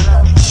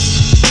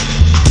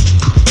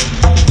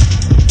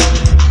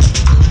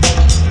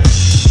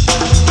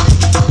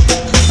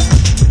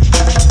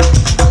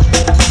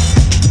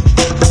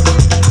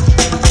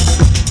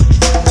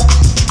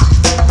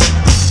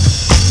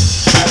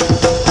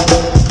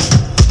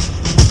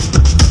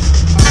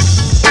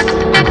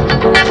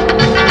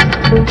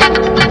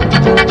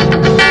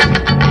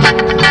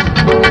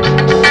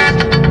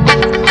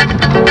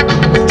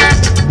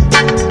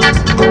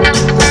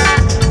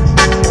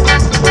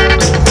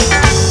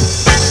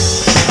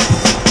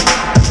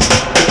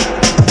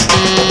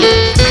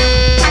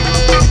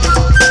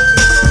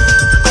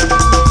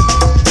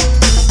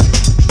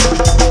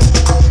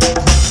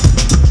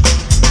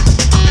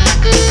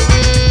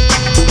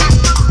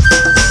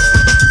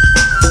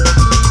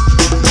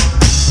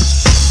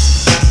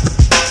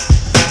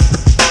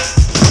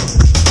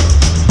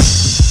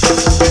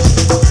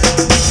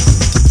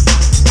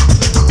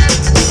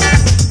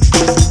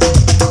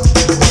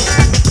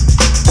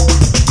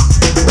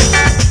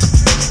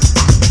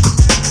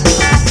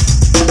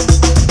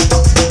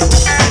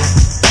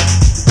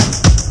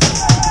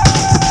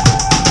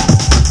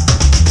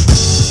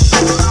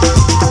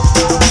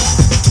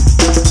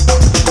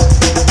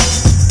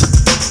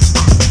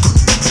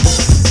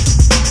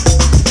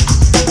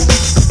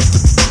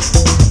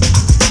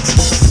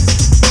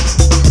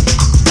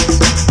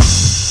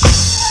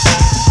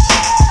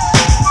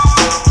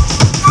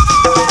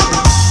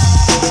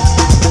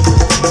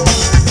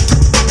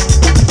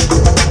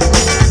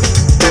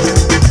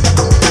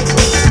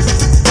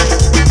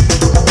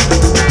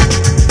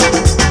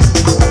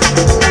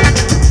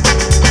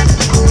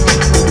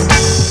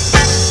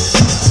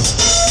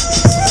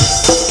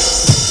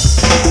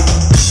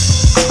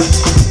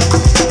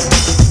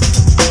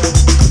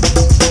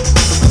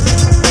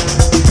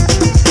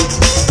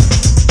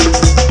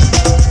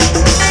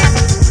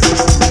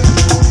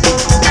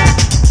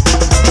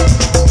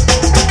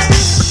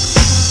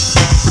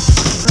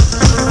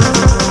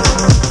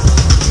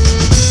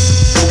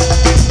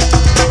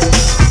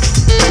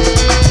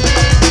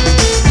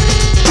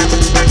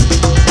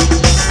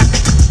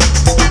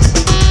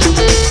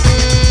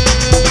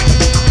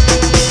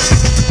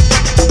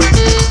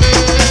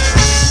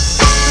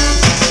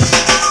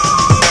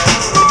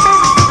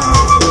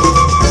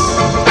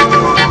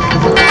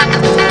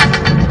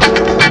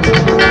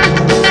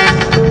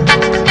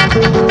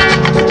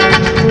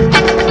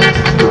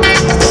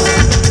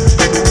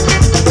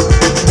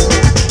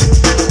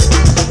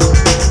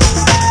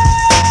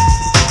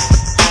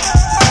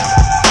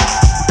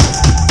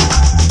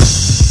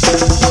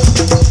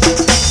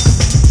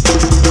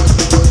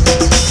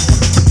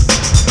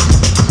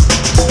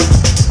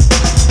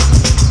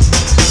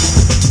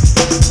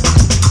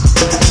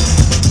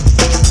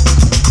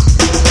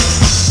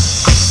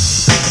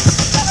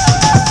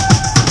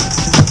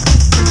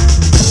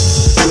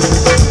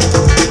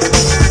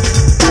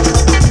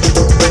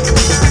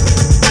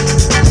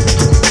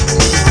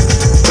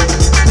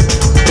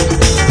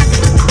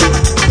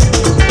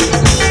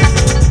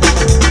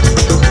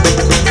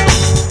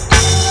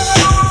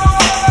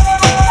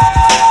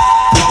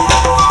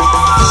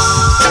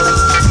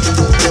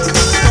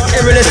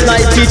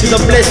 teaching a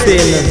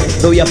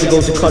blessing. Though you have to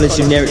go to college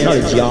to inherit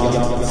knowledge, y'all.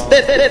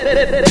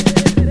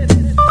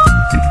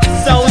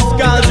 Sounds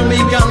called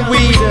Jamaican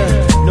weed.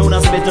 Known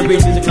as better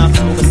breed music, not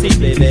smoke a seed,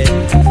 baby.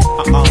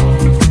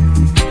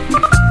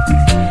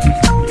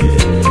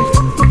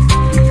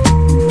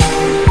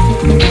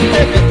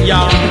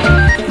 Yeah.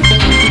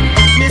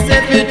 Me say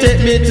if you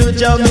take me to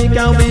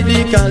Jamaica, where the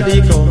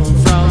Cali come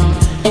from.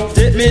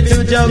 Take me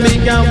to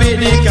Jamaica, where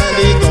the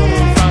Cali come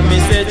from. Me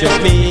say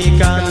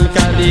Jamaican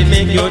Cali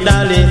make you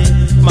dolly.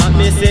 Man,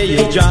 me say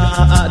you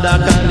draw the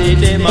Cali,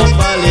 them a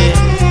folly.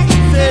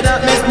 Say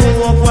that me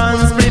smoke one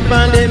split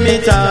and then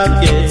me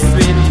talk get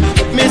sweet.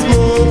 Me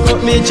smoke up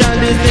me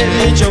chalice, then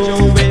me chow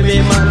away me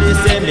man. They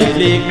say me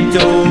lick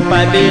two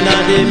pipe in a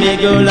the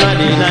middle of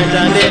the night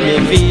and then me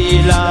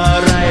feel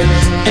alright.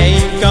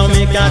 Ain't come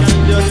me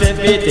continue say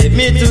take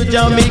me to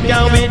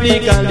Jamaica where the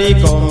Cali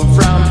come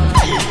from.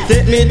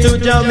 Take me to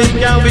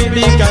Jamaica where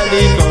the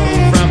Cali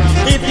come from.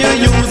 If you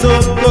use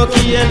up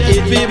cocaine,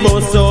 it will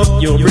bust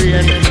up your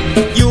brain.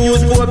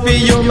 Use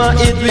opium,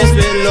 it will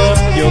swell up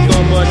your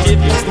gum. But if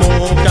you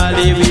smoke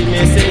Cali with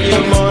me, say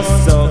you must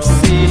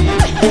succeed.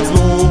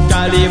 Smoke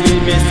Cali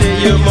with me, say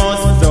you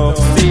must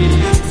succeed.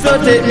 So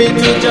take me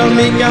to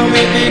Jamaica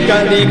where the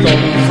Cali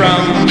come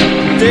from.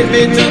 Take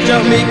me to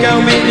Jamaica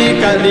where the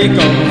Cali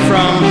come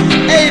from.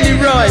 Hey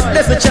Leroy,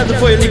 bless the chapter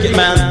for you, lick it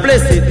man,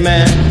 bless it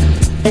man.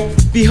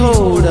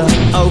 Behold,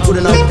 how good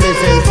enough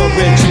presence for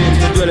brethren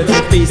to dwell at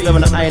your peace, love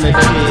and the iron of the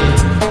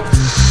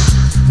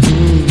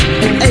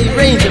Hey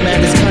Ranger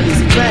man, this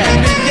Cali's bad,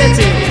 get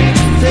it.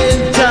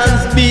 St.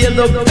 John's be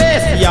the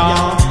best,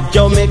 y'all.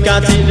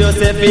 Jamaica till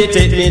Joseph,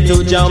 take me to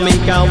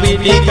Jamaica where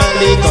the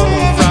Cali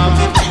come from.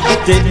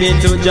 Take me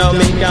to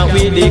Jamaica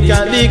where the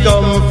Cali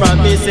come from.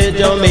 Me say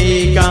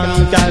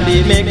Jamaican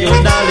Cali make you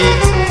dolly.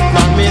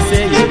 But me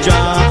say you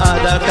draw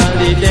other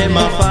Cali, them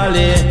a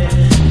folly.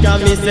 Can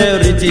me say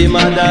Ritty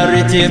mother,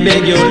 Ritty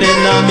beg you let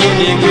na me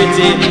the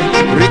gritty.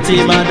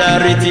 Ritty mother,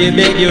 Ritty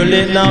beg you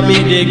let na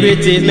me the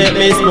gritty. Make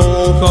me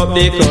smoke up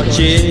the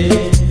country.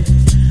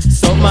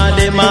 Some of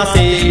them a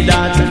say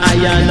that I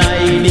and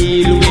I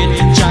deal with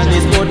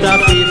chalice, but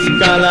a fifth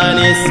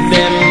colonist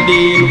them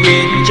deal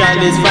with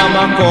chalice from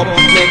a cup,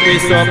 make we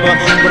sup.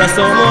 But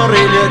someone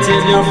really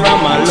tell you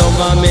from a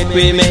lover, make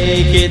we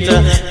make it.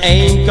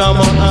 Ain't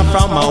come on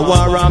from a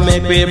war,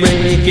 make we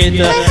break it.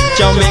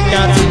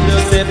 Jamaica to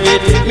Joseph,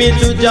 take me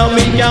to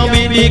Jamaica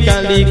where the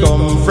Cali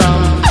come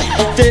from.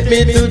 Take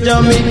me to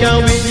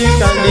Jamaica where the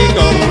Cali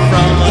come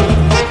from.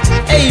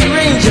 Hey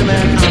Ranger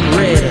man, I'm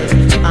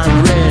ready,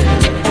 I'm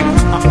ready.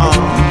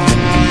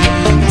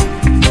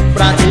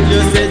 But until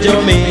you say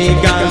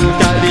Jamaican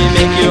Cali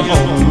make you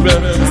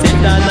humble. Say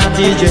that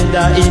natty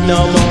gender in no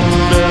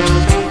mumble.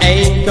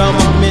 Ain't come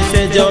on me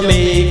say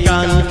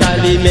Jamaican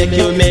Cali make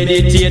you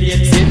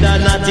meditate. Say that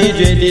natty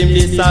dread him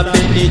this a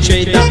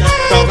penetrator.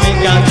 Come me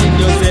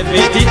continue say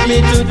take me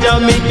to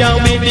Jamaica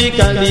where the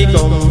Cali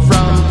come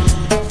from.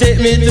 Take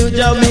me to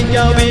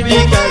Jamaica where the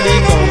Cali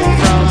come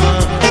from.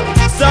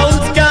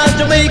 Sounds called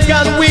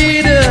Jamaican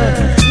weed,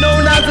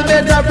 known as a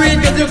better breed,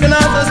 cause you can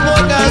also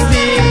smoke and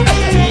steam.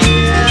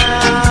 Yeah,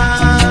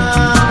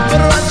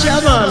 but watch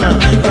your man.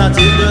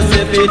 Until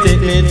Joseph,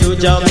 take me to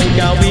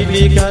Jamaica where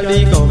the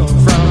Cali come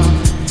from.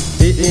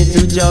 Take me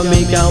to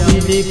Jamaica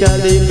where the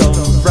Cali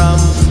come from.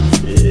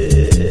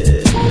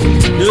 Yeah.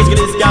 Music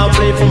this guy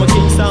play from a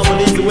king sound, but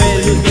it's well.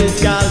 Music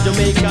this guy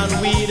Jamaican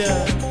weed.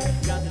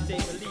 Got to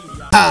take a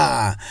lead.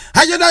 Ah,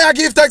 and you know you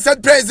give thanks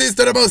and praises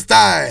to the Most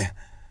High.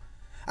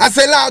 I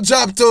say loud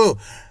job to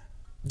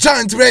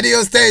Joint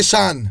Radio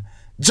Station,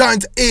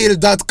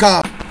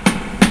 jointheal.com.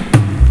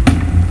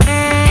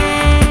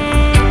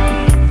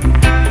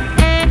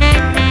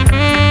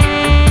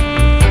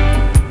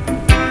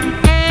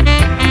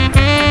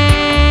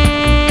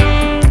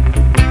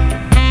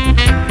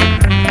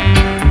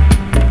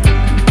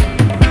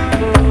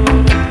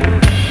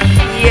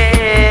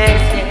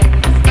 Yes,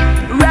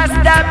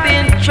 Rasta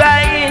been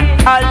trying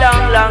a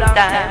long, long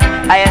time,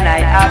 and I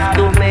have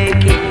to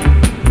make it.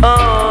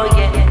 Oh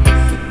yes,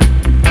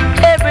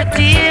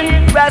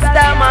 everything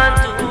Rasta man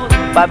do,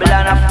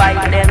 Babylon a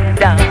fight them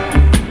down.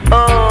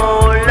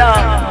 Oh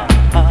Lord,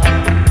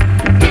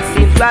 it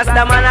seems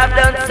Rasta man have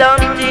done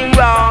something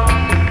wrong,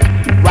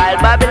 while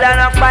Babylon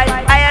a fight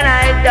I and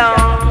I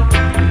down.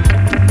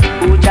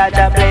 Who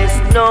Jaja bless,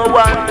 no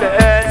one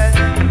curse.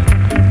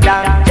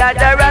 Damn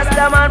Jaja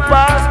Rasta man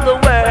pass the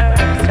word.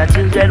 Your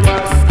children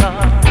must come.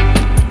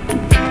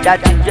 Your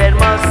children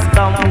must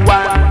come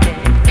one day.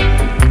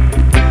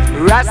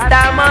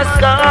 Rasta must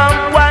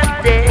come one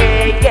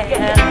day,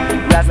 yeah.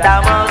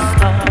 Rasta must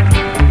come,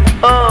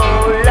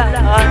 oh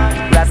Lord.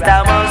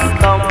 Rasta must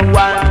come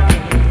one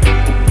day.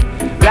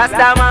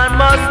 Rasta man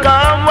must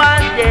come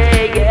one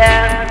day,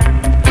 yeah.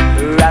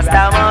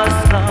 Rasta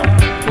must come.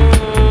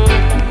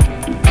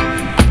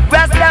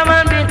 Rasta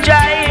man been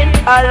trying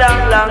a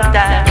long, long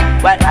time,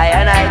 but I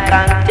and I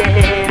can't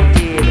take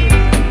it.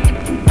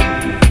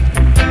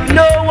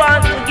 No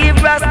one to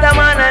give Rasta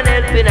man an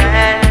helping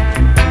hand.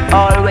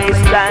 Always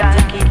trying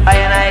to keep I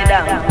and I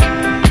down.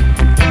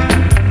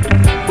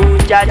 Who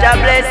Jaja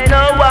bless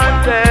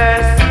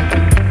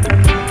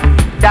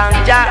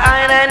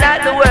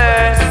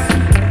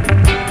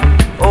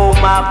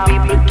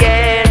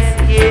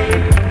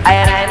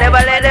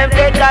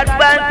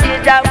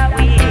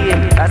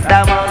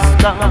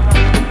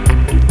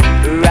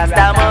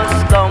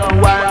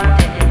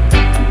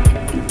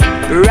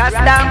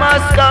Rasta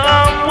must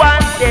come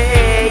one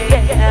day,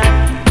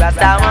 yeah.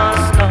 Rasta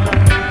must come.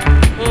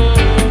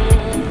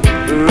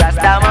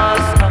 Rasta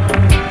must come,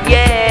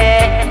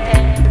 yeah.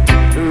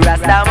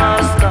 Rasta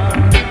must come.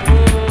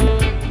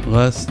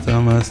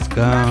 Rasta must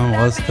come,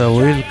 Rasta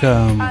will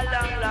come,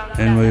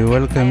 and we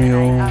welcome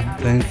you.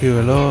 Thank you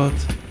a lot,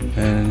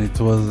 and it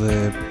was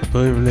a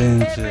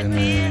privilege and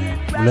a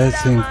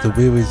blessing to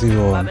be with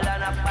you all.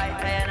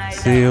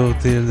 See you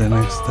till the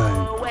next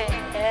time.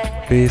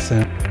 Peace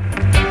and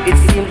it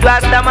seems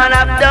Rasta man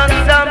have done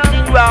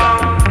something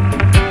wrong,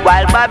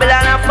 while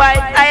Babylon a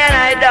fight I and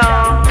I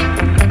down.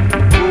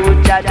 Oh,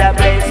 Jaja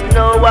bless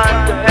no one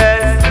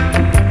curse.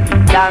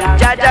 Thank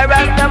Jaja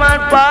Rasta man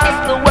pass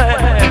the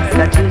words.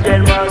 The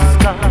children must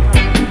come.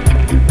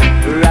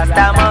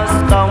 Rasta must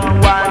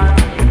come one.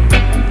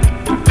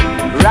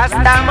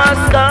 Rasta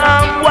must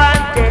come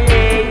one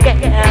day.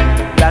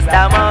 Yeah.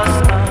 Rasta must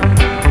come.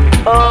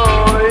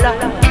 Oh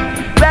Lord,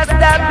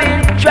 Rasta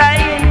been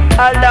trying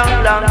a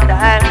long, long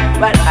time,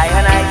 but I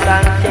and I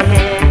can't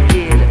take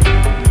it.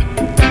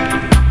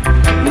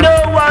 No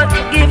one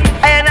to give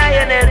I and I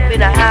an help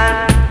in a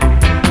hand.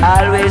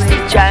 Always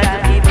trying to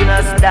keeping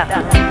us down.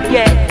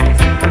 Yes.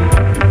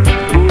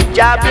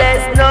 Jah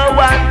bless, no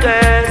one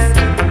curse.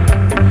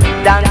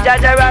 Thank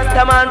Jaja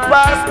Rasta man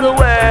pass the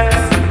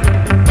worst.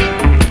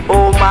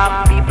 Oh,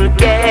 my people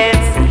can't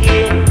see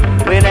it.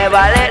 We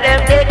never let them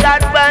take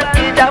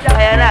advantage of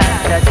I and I.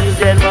 The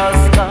children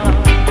must come.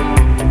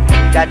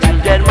 The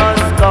children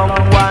must come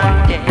one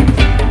day.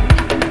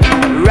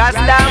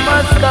 Rasta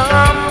must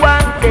come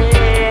one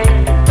day.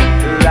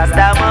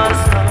 Rasta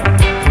must come.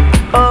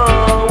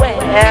 Oh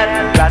well,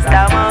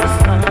 Rasta must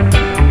come.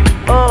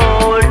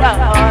 Oh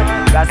Lord,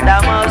 Rasta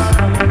must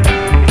come.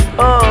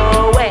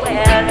 Oh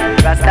well,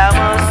 Rasta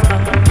must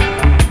come.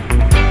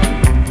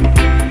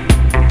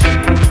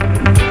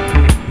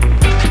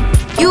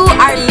 You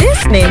are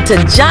listening to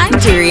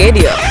Giant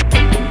Radio.